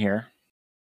Ryan here.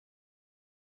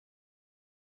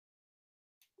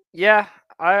 Yeah,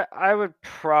 I would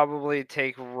probably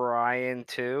take Ryan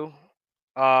too.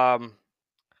 I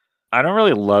don't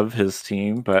really love his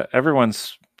team, but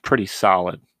everyone's pretty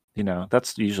solid.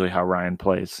 That's usually how Ryan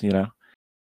plays,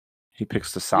 He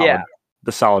picks Yeah.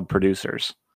 the solid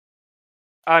producers.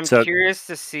 I'm So curious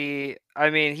to see.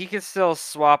 I mean, he could still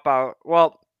swap out.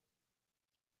 Well,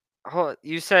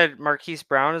 you said Marquise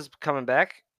Brown is coming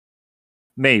back.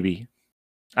 maybe.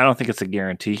 I don't think it's a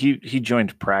guarantee. He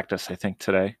joined practice, I think,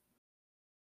 today.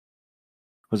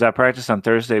 Was at practice on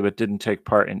Thursday, but didn't take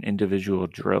part in individual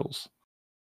drills.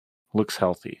 Looks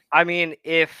healthy. I mean,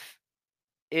 if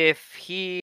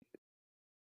he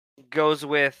goes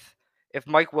with if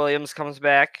Mike Williams comes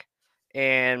back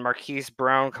and Marquise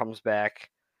Brown comes back,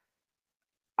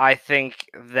 I think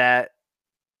that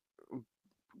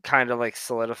kind of like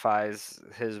solidifies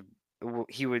his.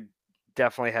 He would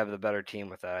definitely have the better team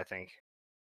with that. I think.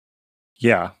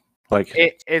 Yeah, like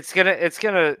It's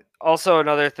gonna also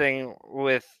another thing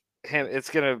with him.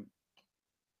 It's gonna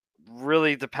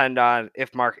really depend on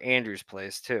if Mark Andrews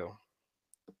plays too,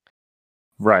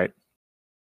 right.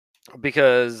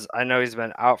 because I know he's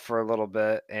been out for a little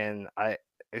bit, and I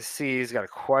see he's got a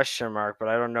question mark, but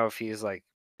I don't know if he's like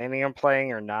planning on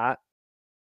playing or not.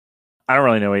 I don't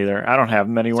really know either. I don't have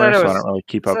him anywhere, so I don't really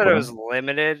keep up Said with it was him.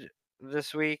 limited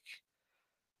this week.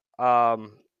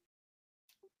 Um,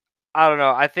 I don't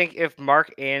know. I think if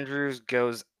Mark Andrews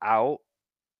goes out,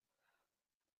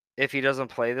 if he doesn't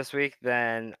play this week,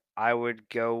 then I would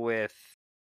go with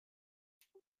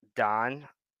Don.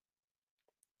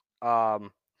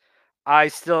 Um, I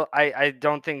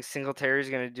don't think Singletary is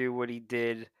going to do what he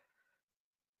did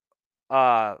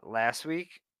last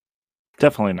week,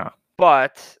 Definitely not.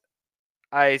 but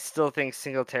I still think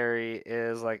Singletary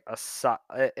is like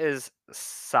is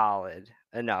solid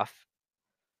enough.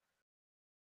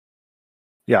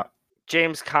 Yeah.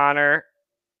 James Conner,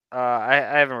 I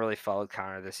haven't really followed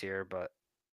Conner this year, but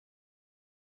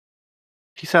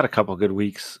He's had a couple good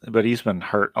weeks, but he's been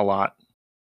hurt a lot.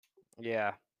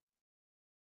 yeah.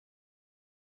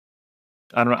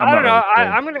 I'm I not don't know.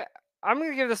 really sure. I'm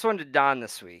gonna give this one to Don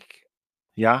this week.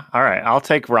 Yeah. All right. I'll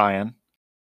take Ryan.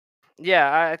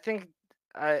 Yeah, I think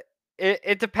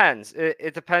it depends.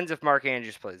 It depends if Mark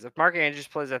Andrews plays. If Mark Andrews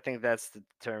plays, I think that's the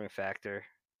determining factor.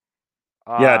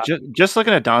 Yeah. Just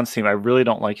looking at Don's team, I really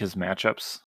don't like his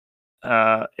matchups,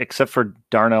 except for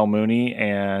Darnell Mooney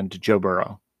and Joe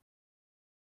Burrow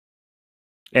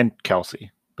and Kelsey.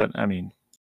 But I mean,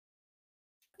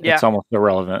 it's almost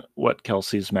irrelevant what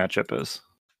Kelsey's matchup is.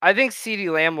 I think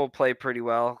CeeDee Lamb will play pretty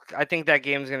well. I think that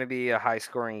game's going to be a high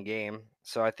scoring game.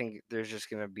 So I think there's just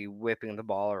going to be whipping the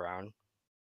ball around.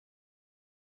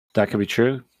 That could be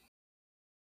true.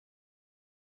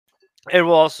 And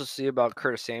we'll also see about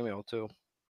Curtis Samuel too.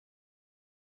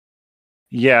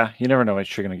 Yeah, you never know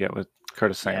what you're going to get with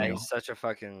Curtis Samuel. Yeah, he's such a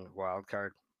fucking wild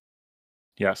card.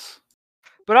 Yes.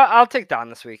 But I'll take Don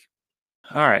this week.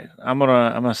 All right. I'm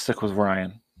gonna stick with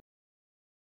Ryan.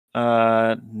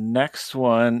 Next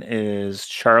one is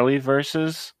Charlie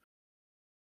versus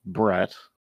Brett.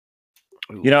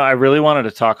 Ooh. I really wanted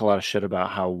to talk a lot of shit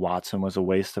about how Watson was a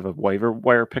waste of a waiver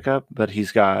wire pickup, but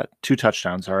he's got 2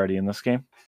 touchdowns already in this game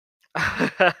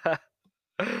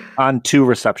on 2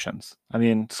 receptions. I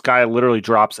mean, Sky literally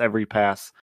drops every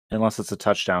pass unless it's a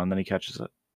touchdown, then he catches it.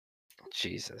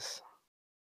 Jesus.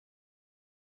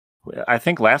 I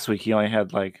think last week he only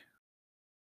had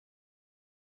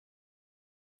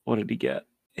what did he get?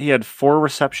 He had 4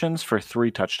 receptions for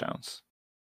 3 touchdowns,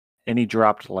 and he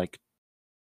dropped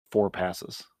 4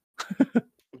 passes.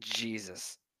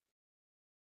 Jesus.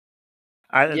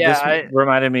 This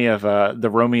reminded me of the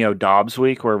Romeo Dobbs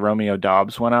week where Romeo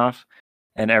Dobbs went off.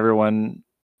 and everyone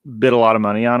bid a lot of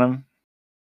money on him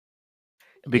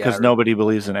because nobody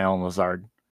believes in Alan Lazard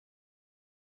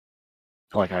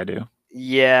like I do.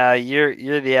 Yeah, you're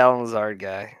the Alan Lazard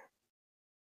guy.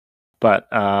 But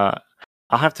I'll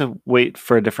have to wait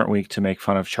for a different week to make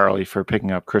fun of Charlie for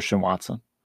picking up Christian Watson.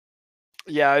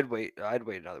 Yeah, I'd wait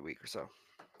another week or so.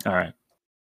 All right.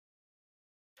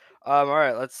 All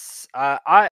right, let's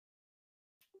I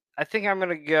think I'm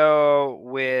gonna go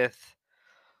with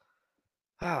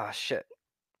shit.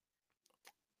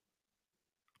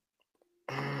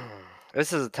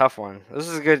 This is a tough one. This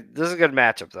is a good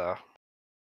matchup though.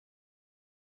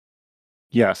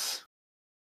 Yes.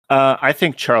 I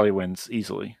think Charlie wins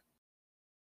easily.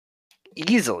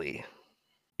 Easily.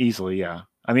 Easily, yeah.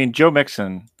 I mean, Joe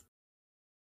Mixon's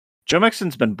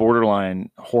been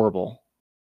borderline horrible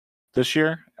this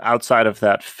year outside of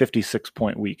that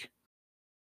 56-point week.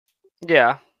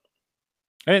 Yeah.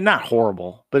 I mean, not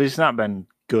horrible, but he's not been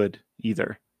good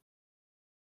either.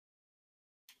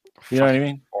 You know what I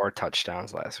mean? 4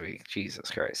 touchdowns last week. Jesus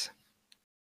Christ.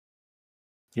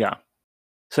 Yeah.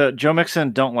 So Joe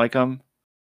Mixon, don't like him.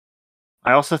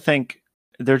 I also think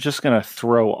they're just going to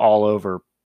throw all over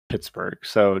Pittsburgh.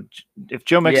 So if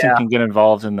Joe Mixon can get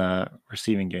involved in the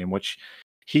receiving game, which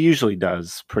he usually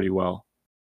does pretty well,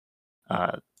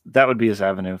 that would be his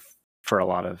avenue for a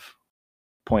lot of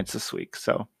points this week.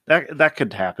 So that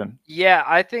could happen. Yeah,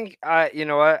 I think you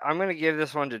know what? I'm gonna give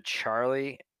this one to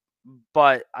Charlie,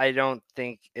 but I don't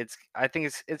think I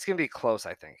think it's gonna be close.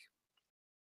 I think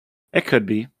It could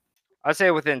be. I'd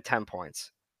say within 10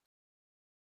 points.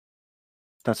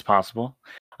 That's possible.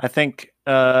 I think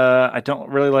I don't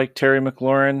really like Terry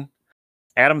McLaurin.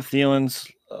 Adam Thielen's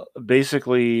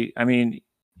basically. I mean,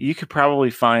 you could probably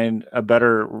find a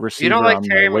better receiver You don't like on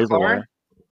Terry the waiver McLaurin? wire.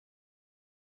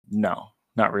 No,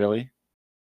 not really.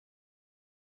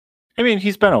 I mean,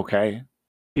 he's been okay.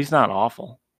 He's not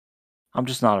awful. I'm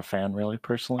just not a fan, really,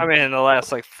 personally. I mean, in the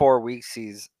last like 4 weeks,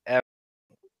 he's at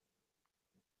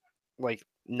like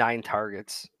 9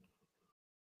 targets.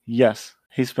 Yes,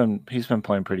 he's been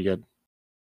playing pretty good.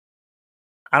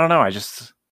 I don't know. I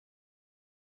just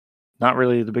not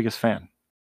really the biggest fan.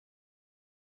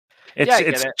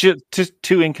 It's just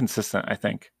too inconsistent, I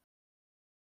think.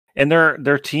 And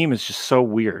their team is just so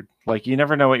weird. Like you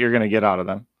never know what you're going to get out of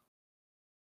them.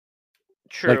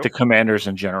 True. Like the Commanders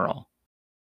in general.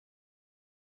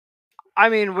 I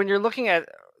mean, when you're looking at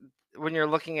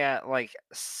like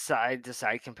side to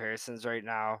side comparisons right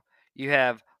now, you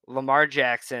have Lamar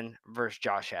Jackson versus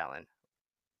Josh Allen.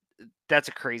 That's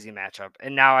a crazy matchup.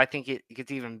 And now I think it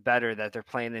gets even better that they're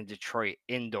playing in Detroit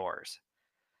indoors.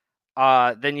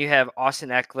 Then you have Austin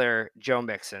Eckler, Joe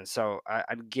Mixon. So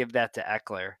I'd give that to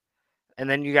Eckler. And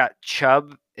then you got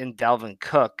Chubb and Dalvin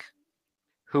Cook,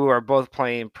 who are both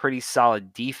playing pretty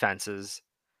solid defenses.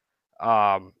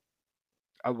 When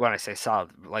I say solid,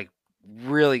 like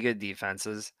really good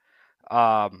defenses.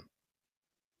 And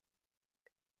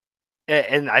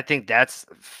I think that's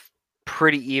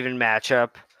pretty even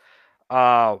matchup.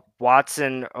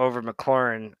 Watson over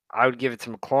McLaurin, I would give it to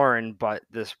McLaurin, but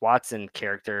this Watson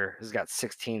character has got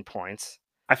 16 points.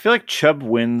 I feel like Chubb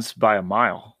wins by a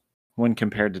mile when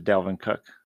compared to Dalvin Cook.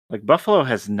 Like Buffalo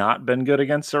has not been good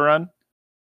against the run.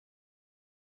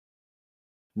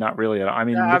 Not really at all. I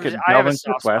mean, look at Dalvin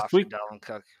Cook last week. Dalvin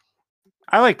Cook.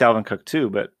 I like Dalvin Cook too,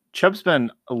 but Chubb's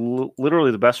been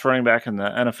literally the best running back in the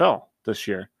NFL this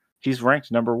year. He's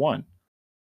ranked number 1.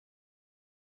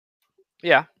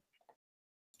 Yeah.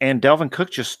 And Dalvin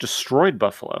Cook just destroyed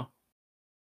Buffalo.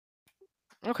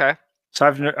 Okay. So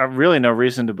I've really no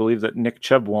reason to believe that Nick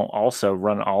Chubb won't also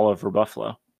run all over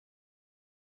Buffalo.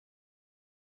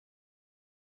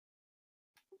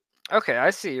 Okay, I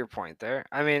see your point there.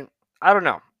 I mean, I don't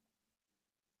know.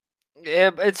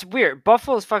 It's weird.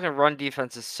 Buffalo's fucking run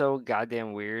defense is so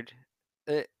goddamn weird.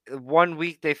 1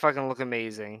 week they fucking look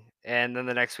amazing, and then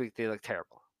the next week they look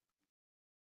terrible.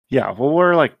 Yeah, well,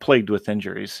 we're like plagued with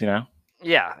injuries, you know.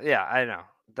 Yeah, I know.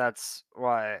 That's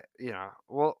why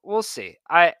we'll see.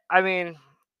 I mean,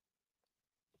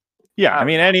 yeah, I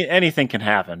mean anything can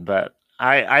happen, but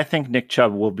I think Nick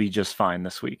Chubb will be just fine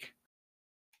this week.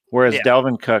 Whereas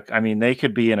Dalvin Cook, I mean, they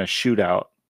could be in a shootout,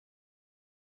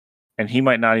 and he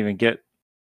might not even get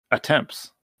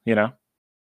attempts, you know.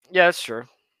 Yeah, that's true.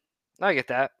 I get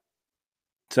that.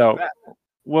 So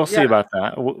we'll see about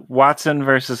that. Watson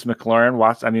versus McLaurin.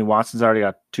 Watson's already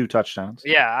got 2 touchdowns.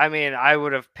 Yeah, I mean, I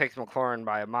would have picked McLaurin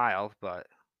by a mile, but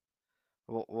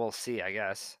we'll see, I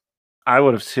guess. I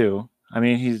would have too. I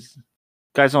mean,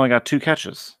 guy's only got 2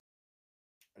 catches.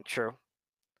 True.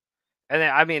 And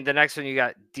then, I mean, the next one you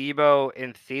got Debo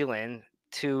and Thielen,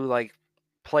 2 like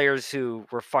players who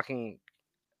were fucking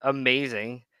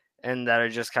amazing and that are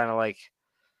just kind of like,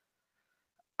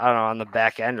 I don't know, on the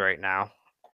back end right now.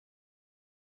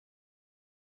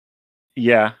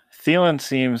 Yeah, Thielen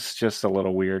seems just a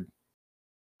little weird.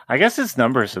 I guess his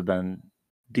numbers have been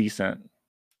decent.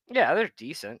 Yeah, they're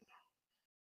decent.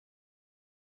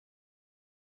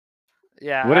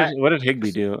 Yeah, What did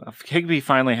Higbee do? Higbee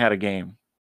finally had a game.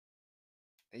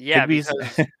 yeah, Higbee's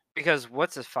because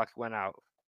what's his fuck went out.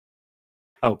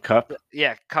 Cup.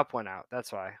 Yeah, Cup went out.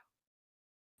 That's why.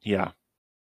 Yeah.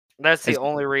 That's the Is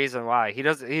only reason why. He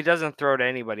doesn't throw to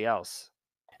anybody else.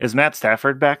 is Matt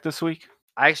Stafford back this week?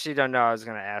 I actually don't know. I was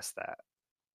gonna ask that.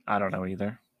 I don't know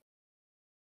either.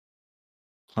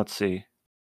 Let's see.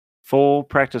 Full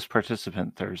practice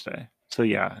participant Thursday. So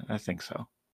yeah, I think so.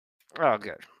 Oh,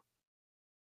 good.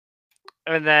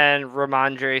 And then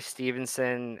Ramondre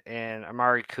Stevenson and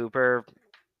Amari Cooper.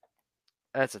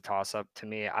 That's a toss up to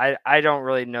me. I don't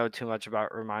really know too much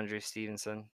about Ramondre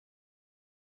Stevenson.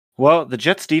 Well, the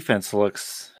Jets defense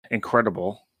looks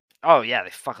incredible, Oh yeah, they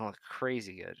fucking look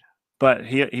crazy good. but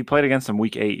he played against them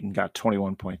week 8 and got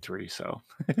 21.3, so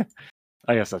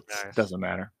I guess that Nice. doesn't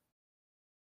matter.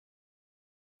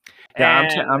 Yeah,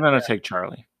 I'm going to take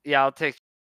Charlie. Yeah, I'll take.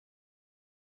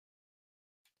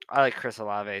 I like Chris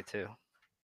Olave too.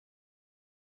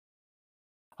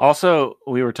 Also,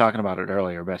 we were talking about it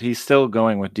earlier, but he's still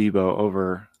going with Debo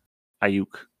over Ayuk.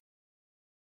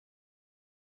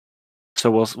 So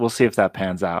we'll see if that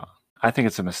pans out. I think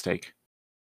it's a mistake,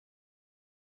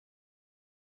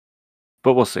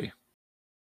 but we'll see.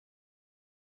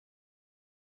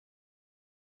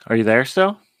 Are you there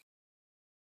still?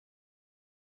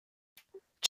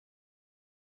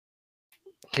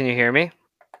 Can you hear me?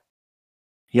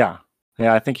 Yeah.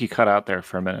 I think you cut out there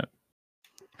for a minute.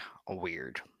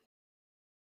 Weird.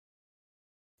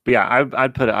 But yeah,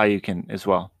 I'd put Ayuk in as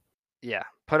well. Yeah,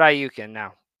 put Ayuk in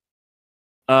now.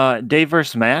 Dave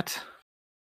versus Matt.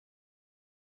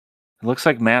 It looks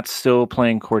like Matt's still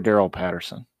playing Cordero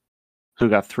Patterson, who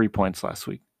got 3 points last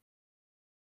week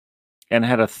and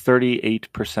had a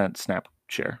 38% snap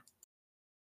share.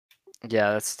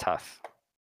 Yeah, that's tough.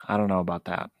 I don't know about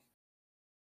that.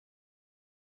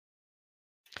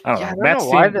 I don't know. I Matt's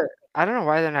I don't know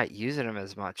why they're not using him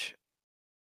as much.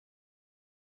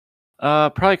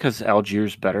 Probably because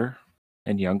Algiers better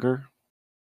and younger.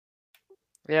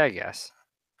 Yeah, I guess.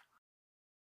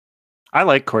 I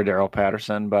like Cordero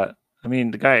Patterson, but I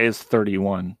mean the guy is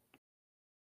 31.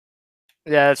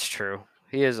 Yeah, that's true.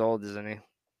 He is old, isn't he?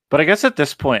 But I guess at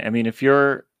this point, I mean, if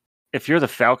you're the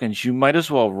Falcons, you might as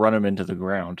well run him into the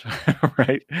ground,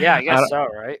 right? Yeah, I guess so,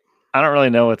 right? I don't really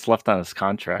know what's left on his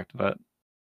contract, but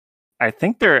I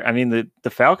think the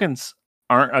Falcons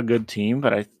aren't a good team,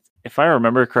 but if I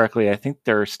remember correctly, I think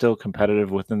they're still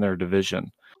competitive within their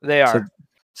division. They are.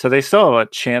 So they still have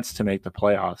a chance to make the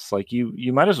playoffs. Like you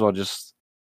might as well just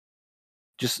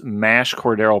mash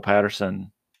Cordero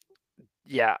Patterson.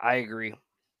 Yeah, I agree.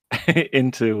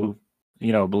 into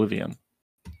oblivion.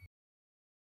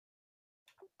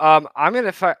 I'm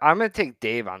gonna take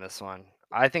Dave on this one.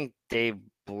 I think Dave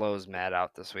blows Matt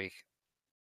out this week.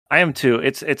 I am too.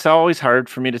 It's always hard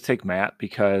for me to take Matt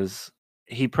because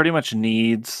he pretty much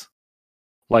needs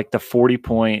like the 40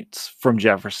 points from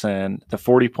Jefferson, the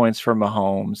 40 points from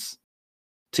Mahomes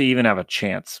to even have a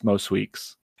chance most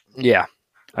weeks. Yeah.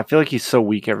 I feel like he's so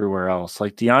weak everywhere else.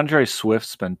 Like DeAndre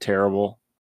Swift's been terrible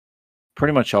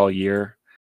pretty much all year.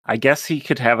 I guess he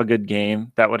could have a good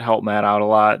game. That would help Matt out a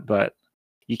lot, but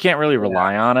you can't really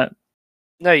rely on it.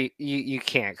 No, you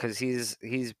can't because he's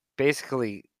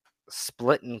basically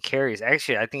splitting carries.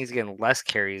 Actually, I think he's getting less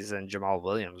carries than Jamal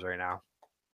Williams right now.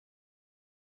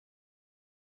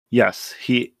 Yes,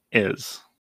 he is.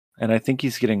 And I think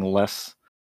he's getting less.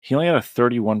 He only had a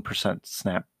 31%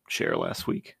 snap share last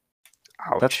week.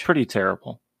 Ouch. That's pretty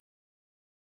terrible.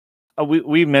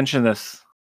 We mentioned this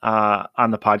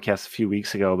on the podcast a few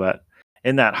weeks ago, but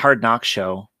in that Hard Knock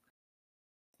show,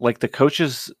 like the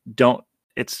coaches don't.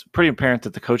 It's pretty apparent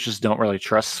that the coaches don't really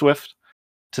trust Swift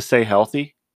to stay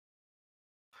healthy,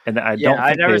 and I don't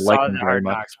think never they like saw him the very Hard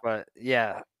much. Knocks, but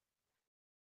yeah,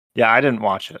 I didn't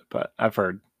watch it, but I've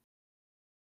heard.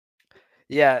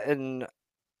 yeah, and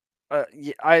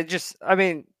I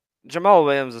mean, Jamal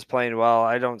Williams is playing well.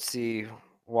 I don't see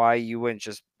why you wouldn't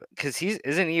just because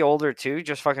isn't he older too?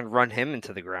 Just fucking run him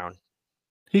into the ground.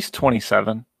 He's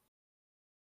 27.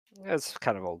 That's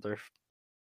kind of older.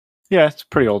 Yeah, it's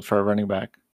pretty old for a running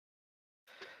back.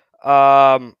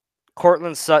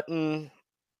 Cortland Sutton.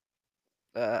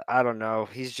 I don't know.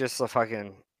 He's just a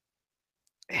fucking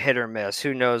hit or miss.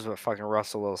 Who knows what fucking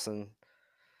Russell Wilson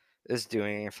is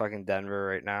doing in fucking Denver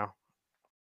right now?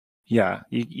 Yeah,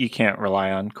 you can't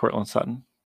rely on Cortland Sutton.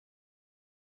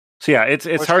 So yeah, it's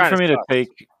Which hard kinda for me to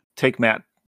sucks. take Matt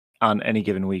on any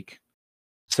given week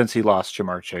since he lost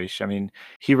Jamar Chase. I mean,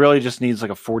 he really just needs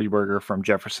like a 40 burger from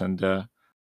Jefferson to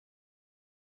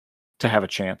have a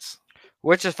chance.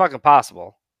 Which is fucking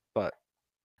possible, but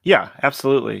Yeah,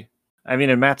 absolutely. I mean,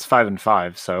 and Matt's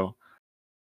 5-5, so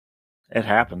it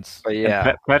happens. And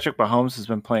yeah. Patrick Mahomes has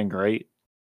been playing great.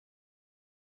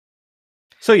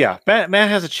 So yeah, Matt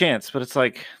has a chance, but it's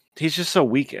like he's just so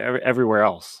weak everywhere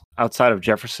else outside of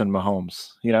Jefferson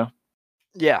Mahomes, you know?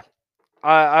 Yeah.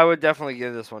 I would definitely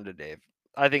give this one to Dave.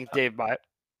 I think Dave by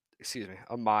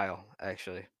a mile,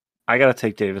 actually. I got to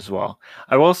take Dave as well.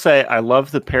 I will say I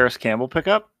love the Paris Campbell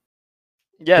pickup.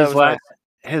 Yeah, that His was nice.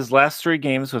 his last 3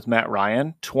 games with Matt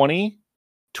Ryan, 20,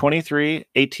 23,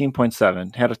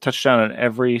 18.7. Had a touchdown in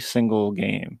every single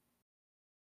game.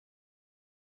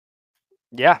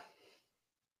 Yeah.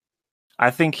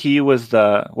 I think he was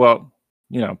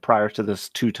prior to this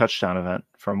 2 touchdown event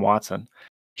from Watson,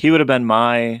 he would have been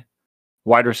my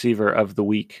wide receiver of the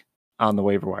week on the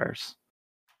waiver wires.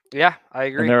 Yeah, I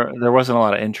And agree. there wasn't a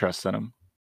lot of interest in him.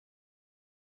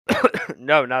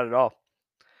 No, not at all.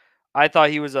 I thought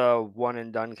he was a one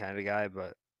and done kind of guy,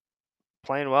 but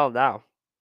playing well now.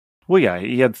 Well, yeah,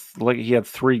 he had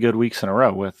 3 good weeks in a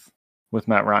row with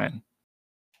Matt Ryan.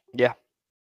 Yeah.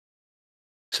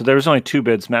 So there was only 2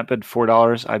 bids. Matt bid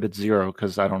 $4. I bid 0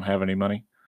 because I don't have any money.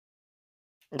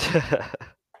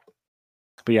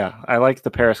 But yeah, I like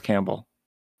the Paris Campbell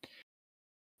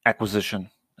acquisition.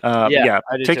 Yeah,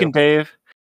 I do taking too. Dave.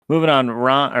 Moving on,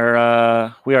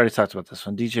 we already talked about this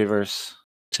one. DJ versus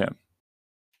Tim.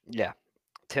 Yeah.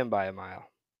 Tim by a mile.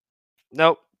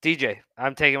 Nope. DJ.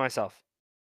 I'm taking myself.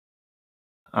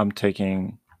 I'm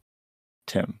taking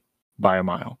Tim by a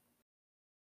mile.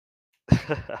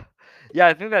 Yeah,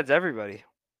 I think that's everybody.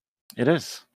 It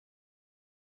is.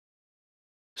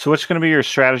 So what's going to be your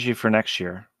strategy for next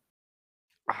year?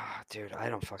 Dude, I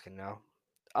don't fucking know.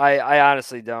 I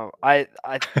honestly don't. I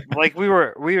like we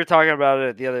were talking about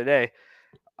it the other day.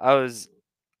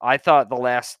 I thought the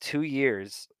last 2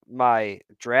 years my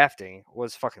drafting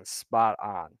was fucking spot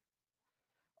on.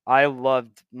 I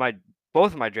loved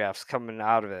both of my drafts coming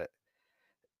out of it.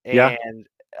 Yeah, And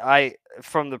I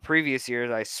from the previous years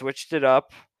I switched it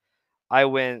up. I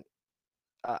went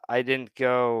I didn't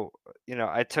go,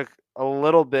 I took a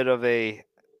little bit of a,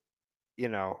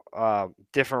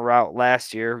 different route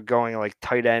last year, going like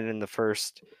tight end in the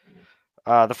first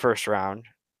round.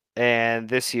 And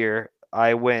this year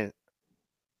I went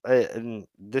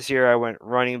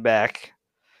running back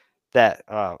that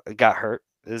got hurt,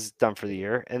 is done for the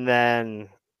year. And then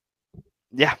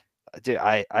yeah, dude,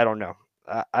 I don't know.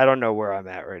 I don't know where I'm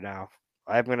at right now.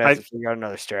 I'm gonna have I to figure out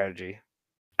another strategy.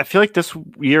 I feel like this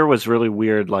year was really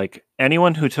weird. Like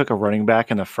anyone who took a running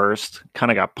back in the first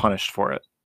kind of got punished for it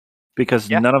because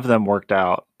Yeah. none of them worked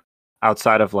out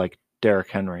outside of like Derrick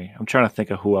Henry. I'm trying to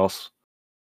think of who else.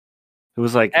 It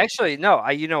was like, Actually, no.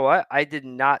 You know what? I did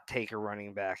not take a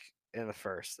running back in the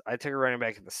first. I took a running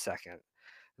back in the second.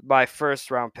 My first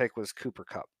round pick was Cooper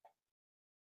Cup.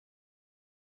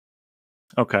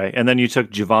 okay, and then you took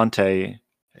Javante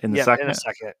in the Yep, in a second,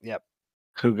 second. Yep.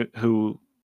 who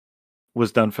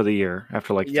was done for the year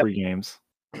after like Yep. 3 games.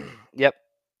 Yep. Yeah.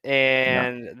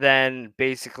 And then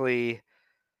basically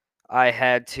I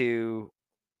had to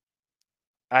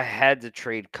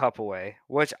trade Cup away,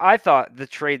 which I thought the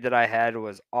trade that I had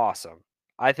was awesome.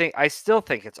 I still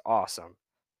think it's awesome.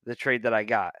 The trade that I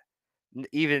got.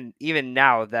 Even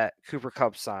now that Cooper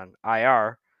Cup's on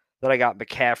IR, that I got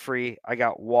McCaffrey, I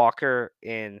got Walker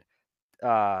in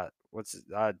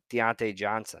Deontay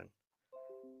Johnson. For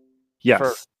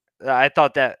Yes. I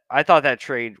thought that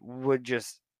trade would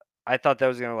just I thought that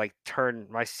was gonna like turn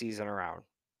my season around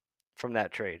from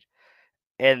that trade.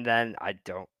 And then I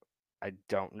don't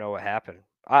know what happened.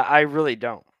 I really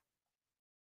don't.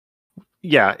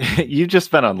 Yeah, you've just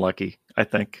been unlucky, I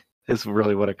think, is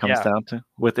really what it comes Yeah. down to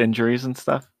with injuries and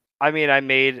stuff. I mean, I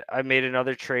made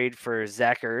another trade for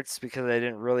Zach Ertz because I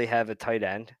didn't really have a tight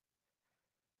end.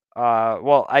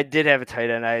 Well, I did have a tight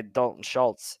end. I had Dalton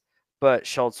Schultz, but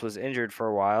Schultz was injured for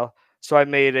a while, so I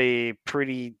made a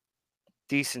pretty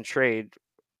decent trade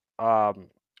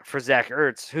for Zach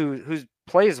Ertz, who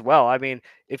plays well. I mean,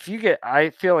 I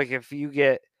feel like if you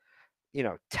get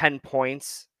 10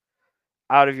 points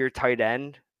out of your tight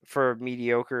end for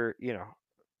mediocre,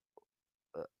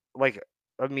 like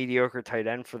a mediocre tight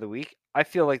end for the week, I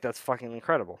feel like that's fucking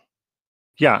incredible.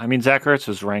 Yeah, I mean Zach Ertz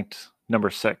was ranked number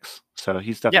 6, so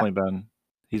Yeah,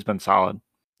 he's been solid.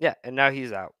 yeah, and now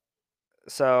he's out.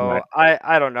 So Right.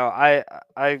 I don't know. I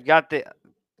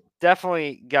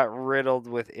definitely got riddled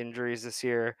with injuries this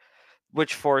year,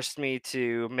 which forced me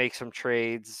to make some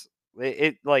trades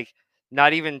It like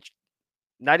not even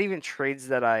trades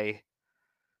that I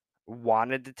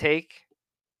wanted to take.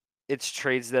 It's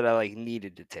trades that I like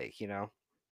needed to take, you know?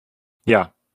 Yeah.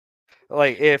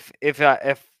 Like if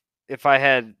I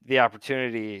had the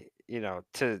opportunity, you know,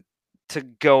 to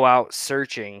go out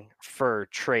searching for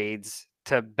trades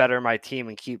to better my team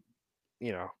and keep,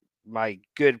 you know, my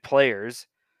good players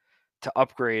to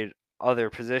upgrade other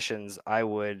positions, I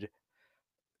would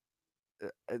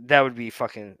that would be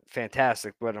fucking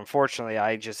fantastic. But unfortunately,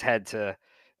 I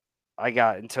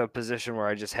got into a position where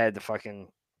I just had to fucking,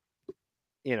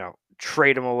 you know,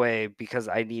 trade them away because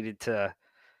I needed to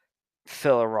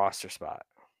fill a roster spot.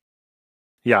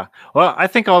 Yeah. Well, I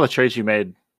think all the trades you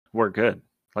made were good.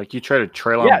 Like you traded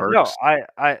Traylon Yeah, no, Burks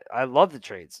I love the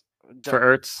trades. for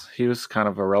Ertz. He was kind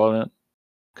of irrelevant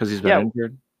because he's been Yeah,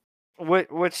 injured.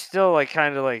 which still like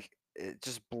kind of like it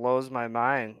just blows my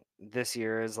mind this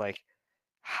year is like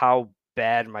how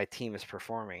bad my team is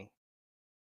performing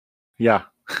Yeah.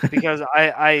 because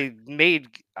I made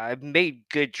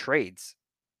good trades,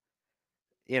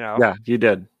 you know. Yeah, you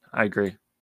did. I agree.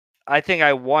 I think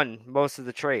I won most of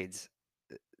the trades.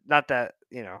 Not that,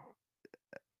 you know,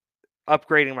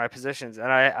 upgrading my positions.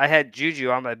 And I had Juju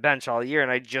on my bench all year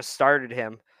and I just started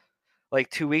him like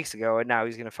 2 weeks ago and now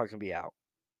he's gonna fucking be out.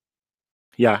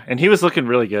 Yeah, and he was looking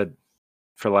really good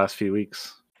for the last few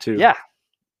weeks too. Yeah.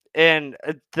 And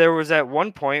there was at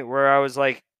one point where I was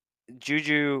like,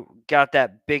 Juju got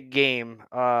that big game.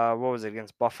 What was it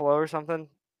against Buffalo or something?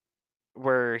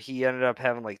 Where he ended up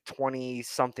having like 20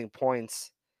 something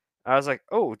points. I was like,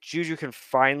 oh, Juju can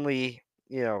finally,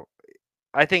 you know,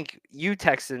 I think you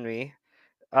texted me,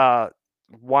 uh,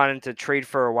 wanting to trade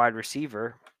for a wide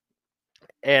receiver.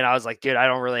 And I was like, dude, I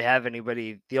don't really have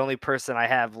anybody. The only person I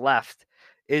have left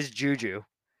is Juju.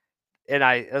 And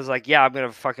I was like, yeah, I'm going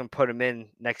to fucking put him in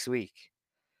next week.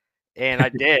 And I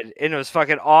did. And it was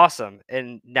fucking awesome.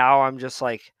 And now I'm just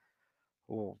like,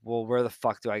 well, where the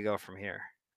fuck do I go from here?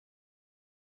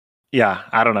 Yeah,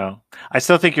 I don't know. I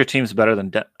still think your team's better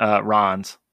than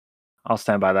Ron's. I'll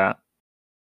stand by that.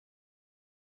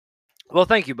 Well,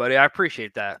 thank you, buddy. I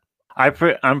appreciate that.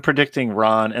 I'm predicting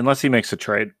Ron, unless he makes a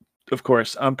trade. Of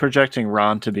course, I'm projecting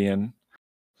Ron to be in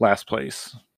last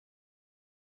place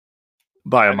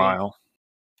by a mile.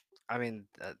 I mean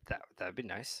that'd be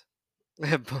nice.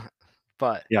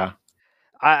 but Yeah,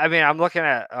 I mean, I'm looking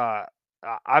at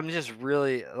I'm just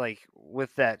really like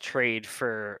with that trade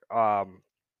for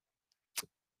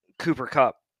Cooper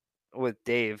Cup with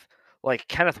Dave, like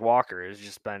Kenneth Walker has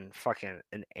just been fucking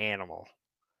an animal.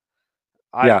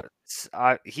 yeah.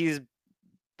 He's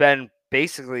been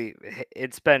basically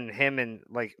it's been him and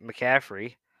like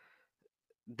McCaffrey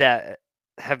that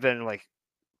have been like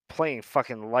playing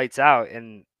fucking lights out,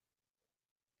 and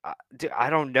dude, I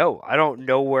don't know. I don't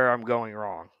know where I'm going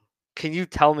wrong. Can you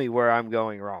tell me where I'm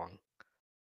going wrong?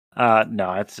 No,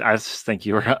 I just think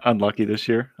you were unlucky this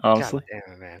year, God honestly.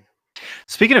 damn it, man.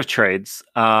 Speaking of trades,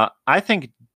 I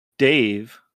think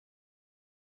Dave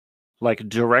like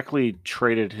directly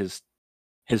traded his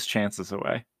chances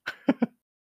away.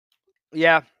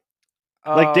 Yeah.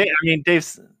 Like Dave, I mean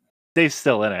Dave's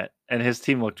still in it, and his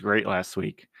team looked great last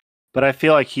week. But I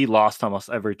feel like he lost almost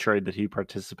every trade that he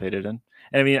participated in.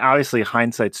 And I mean, obviously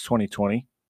hindsight's 2020.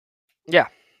 Yeah.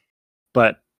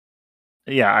 But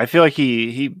yeah, I feel like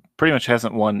he pretty much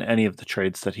hasn't won any of the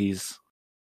trades that he's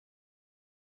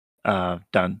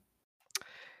done.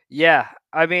 Yeah.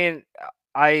 I mean,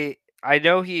 I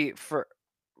know he for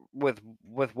with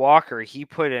Walker, he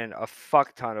put in a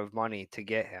fuck ton of money to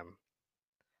get him.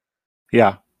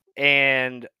 Yeah.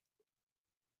 And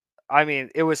I mean,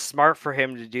 it was smart for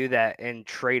him to do that and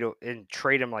trade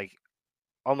him like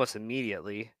almost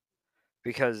immediately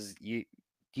because you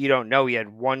don't know, he had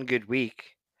one good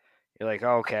week. You're like,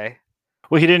 oh, okay.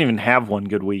 Well, he didn't even have one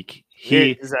good week.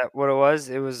 Is that what it was?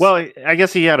 It was Well, I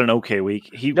guess he had an okay week.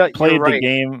 He No, you're played the right.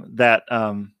 game that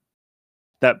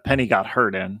Penny got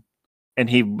hurt in, and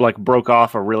he like broke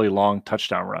off a really long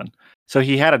touchdown run. So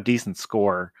he had a decent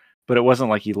score, but it wasn't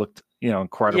like he looked,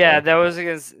 incredible. Yeah, that was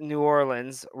against New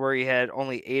Orleans where he had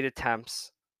only 8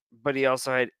 attempts, but he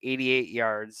also had 88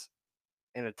 yards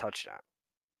and a touchdown.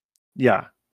 Yeah.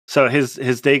 So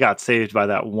his day got saved by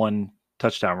that one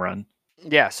touchdown run.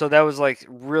 Yeah, so that was like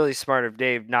really smart of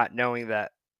Dave not knowing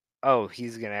that, oh,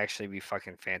 he's going to actually be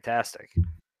fucking fantastic.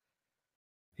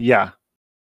 Yeah.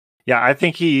 Yeah, I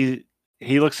think he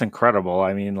looks incredible.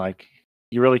 I mean, like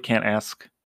you really can't ask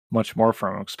much more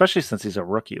from him, especially since he's a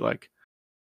rookie. Like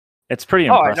it's pretty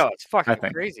Oh, I impressive, know. It's I fucking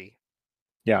think. crazy.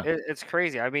 Yeah. It's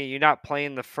crazy. I mean, you're not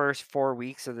playing the first 4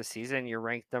 weeks of the season. You're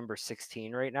ranked number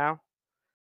 16 right now.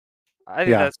 I think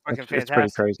Yeah. that's fucking It's pretty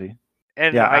fantastic. crazy.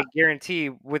 And Yeah, I guarantee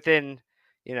within,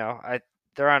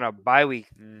 they're on a bye week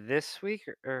this week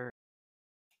or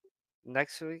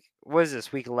next week. What is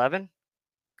this, week 11?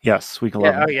 yes, week Yeah.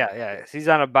 11. Oh, yeah. He's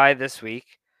on a bye this week,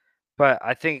 but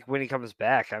I think when he comes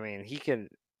back, I mean,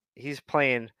 he's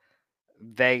playing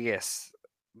Vegas,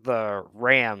 the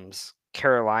Rams,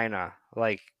 Carolina.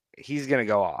 Like, he's gonna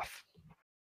go off.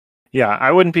 Yeah,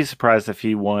 I wouldn't be surprised if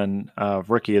he won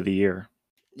Rookie of the Year,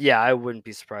 Yeah, I wouldn't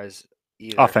be surprised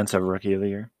either. offensive Rookie of the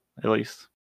Year, at least.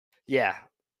 Yeah,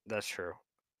 that's true.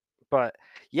 But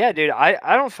yeah, dude,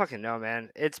 I don't fucking know,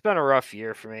 man. It's been a rough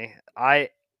year for me. I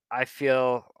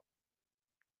feel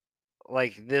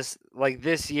like this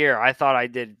year I thought I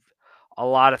did a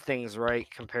lot of things right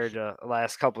compared to the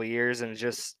last couple of years, and it's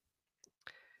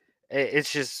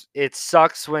just it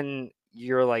sucks when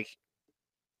you're like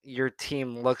your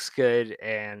team looks good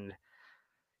and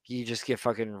you just get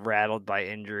fucking rattled by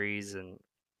injuries, and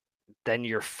then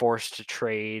you're forced to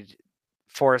trade.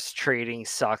 Forced trading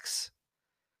sucks.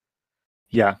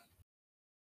 Yeah.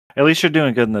 At least you're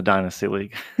doing good in the Dynasty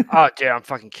League. Oh, dude, I'm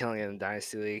fucking killing it in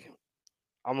Dynasty League.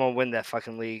 I'm gonna win that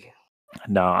fucking league.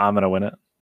 No, I'm going to win it.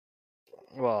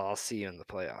 Well, I'll see you in the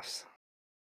playoffs.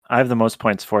 I have the most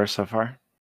points for so far.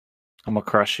 I'm going to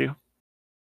crush you.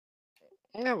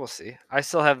 Yeah, we'll see. I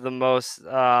still have the most.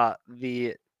 I'm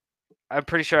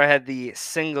pretty sure I had the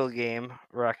single game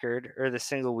record or the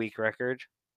single week record.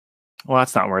 Well,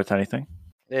 that's not worth anything.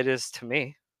 It is to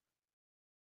me.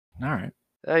 All right.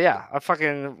 Yeah, I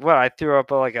fucking I threw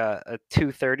up like a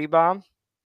 230 bomb.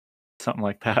 Something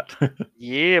like that.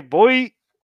 Yeah, boy.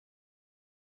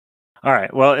 All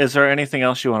right. Well, is there anything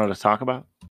else you wanted to talk about?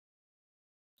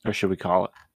 Or should we call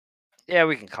it? Yeah,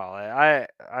 we can call it.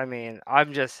 I mean,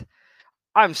 I'm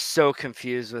so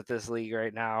confused with this league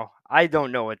right now. I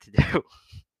don't know what to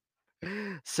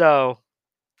do. So,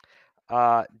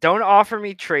 don't offer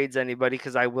me trades, anybody,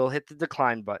 because I will hit the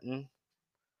decline button.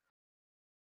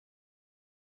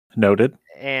 Noted.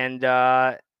 And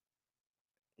good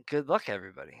luck,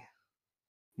 everybody.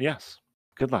 Yes.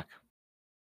 Good luck.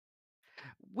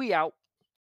 We out.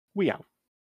 We out.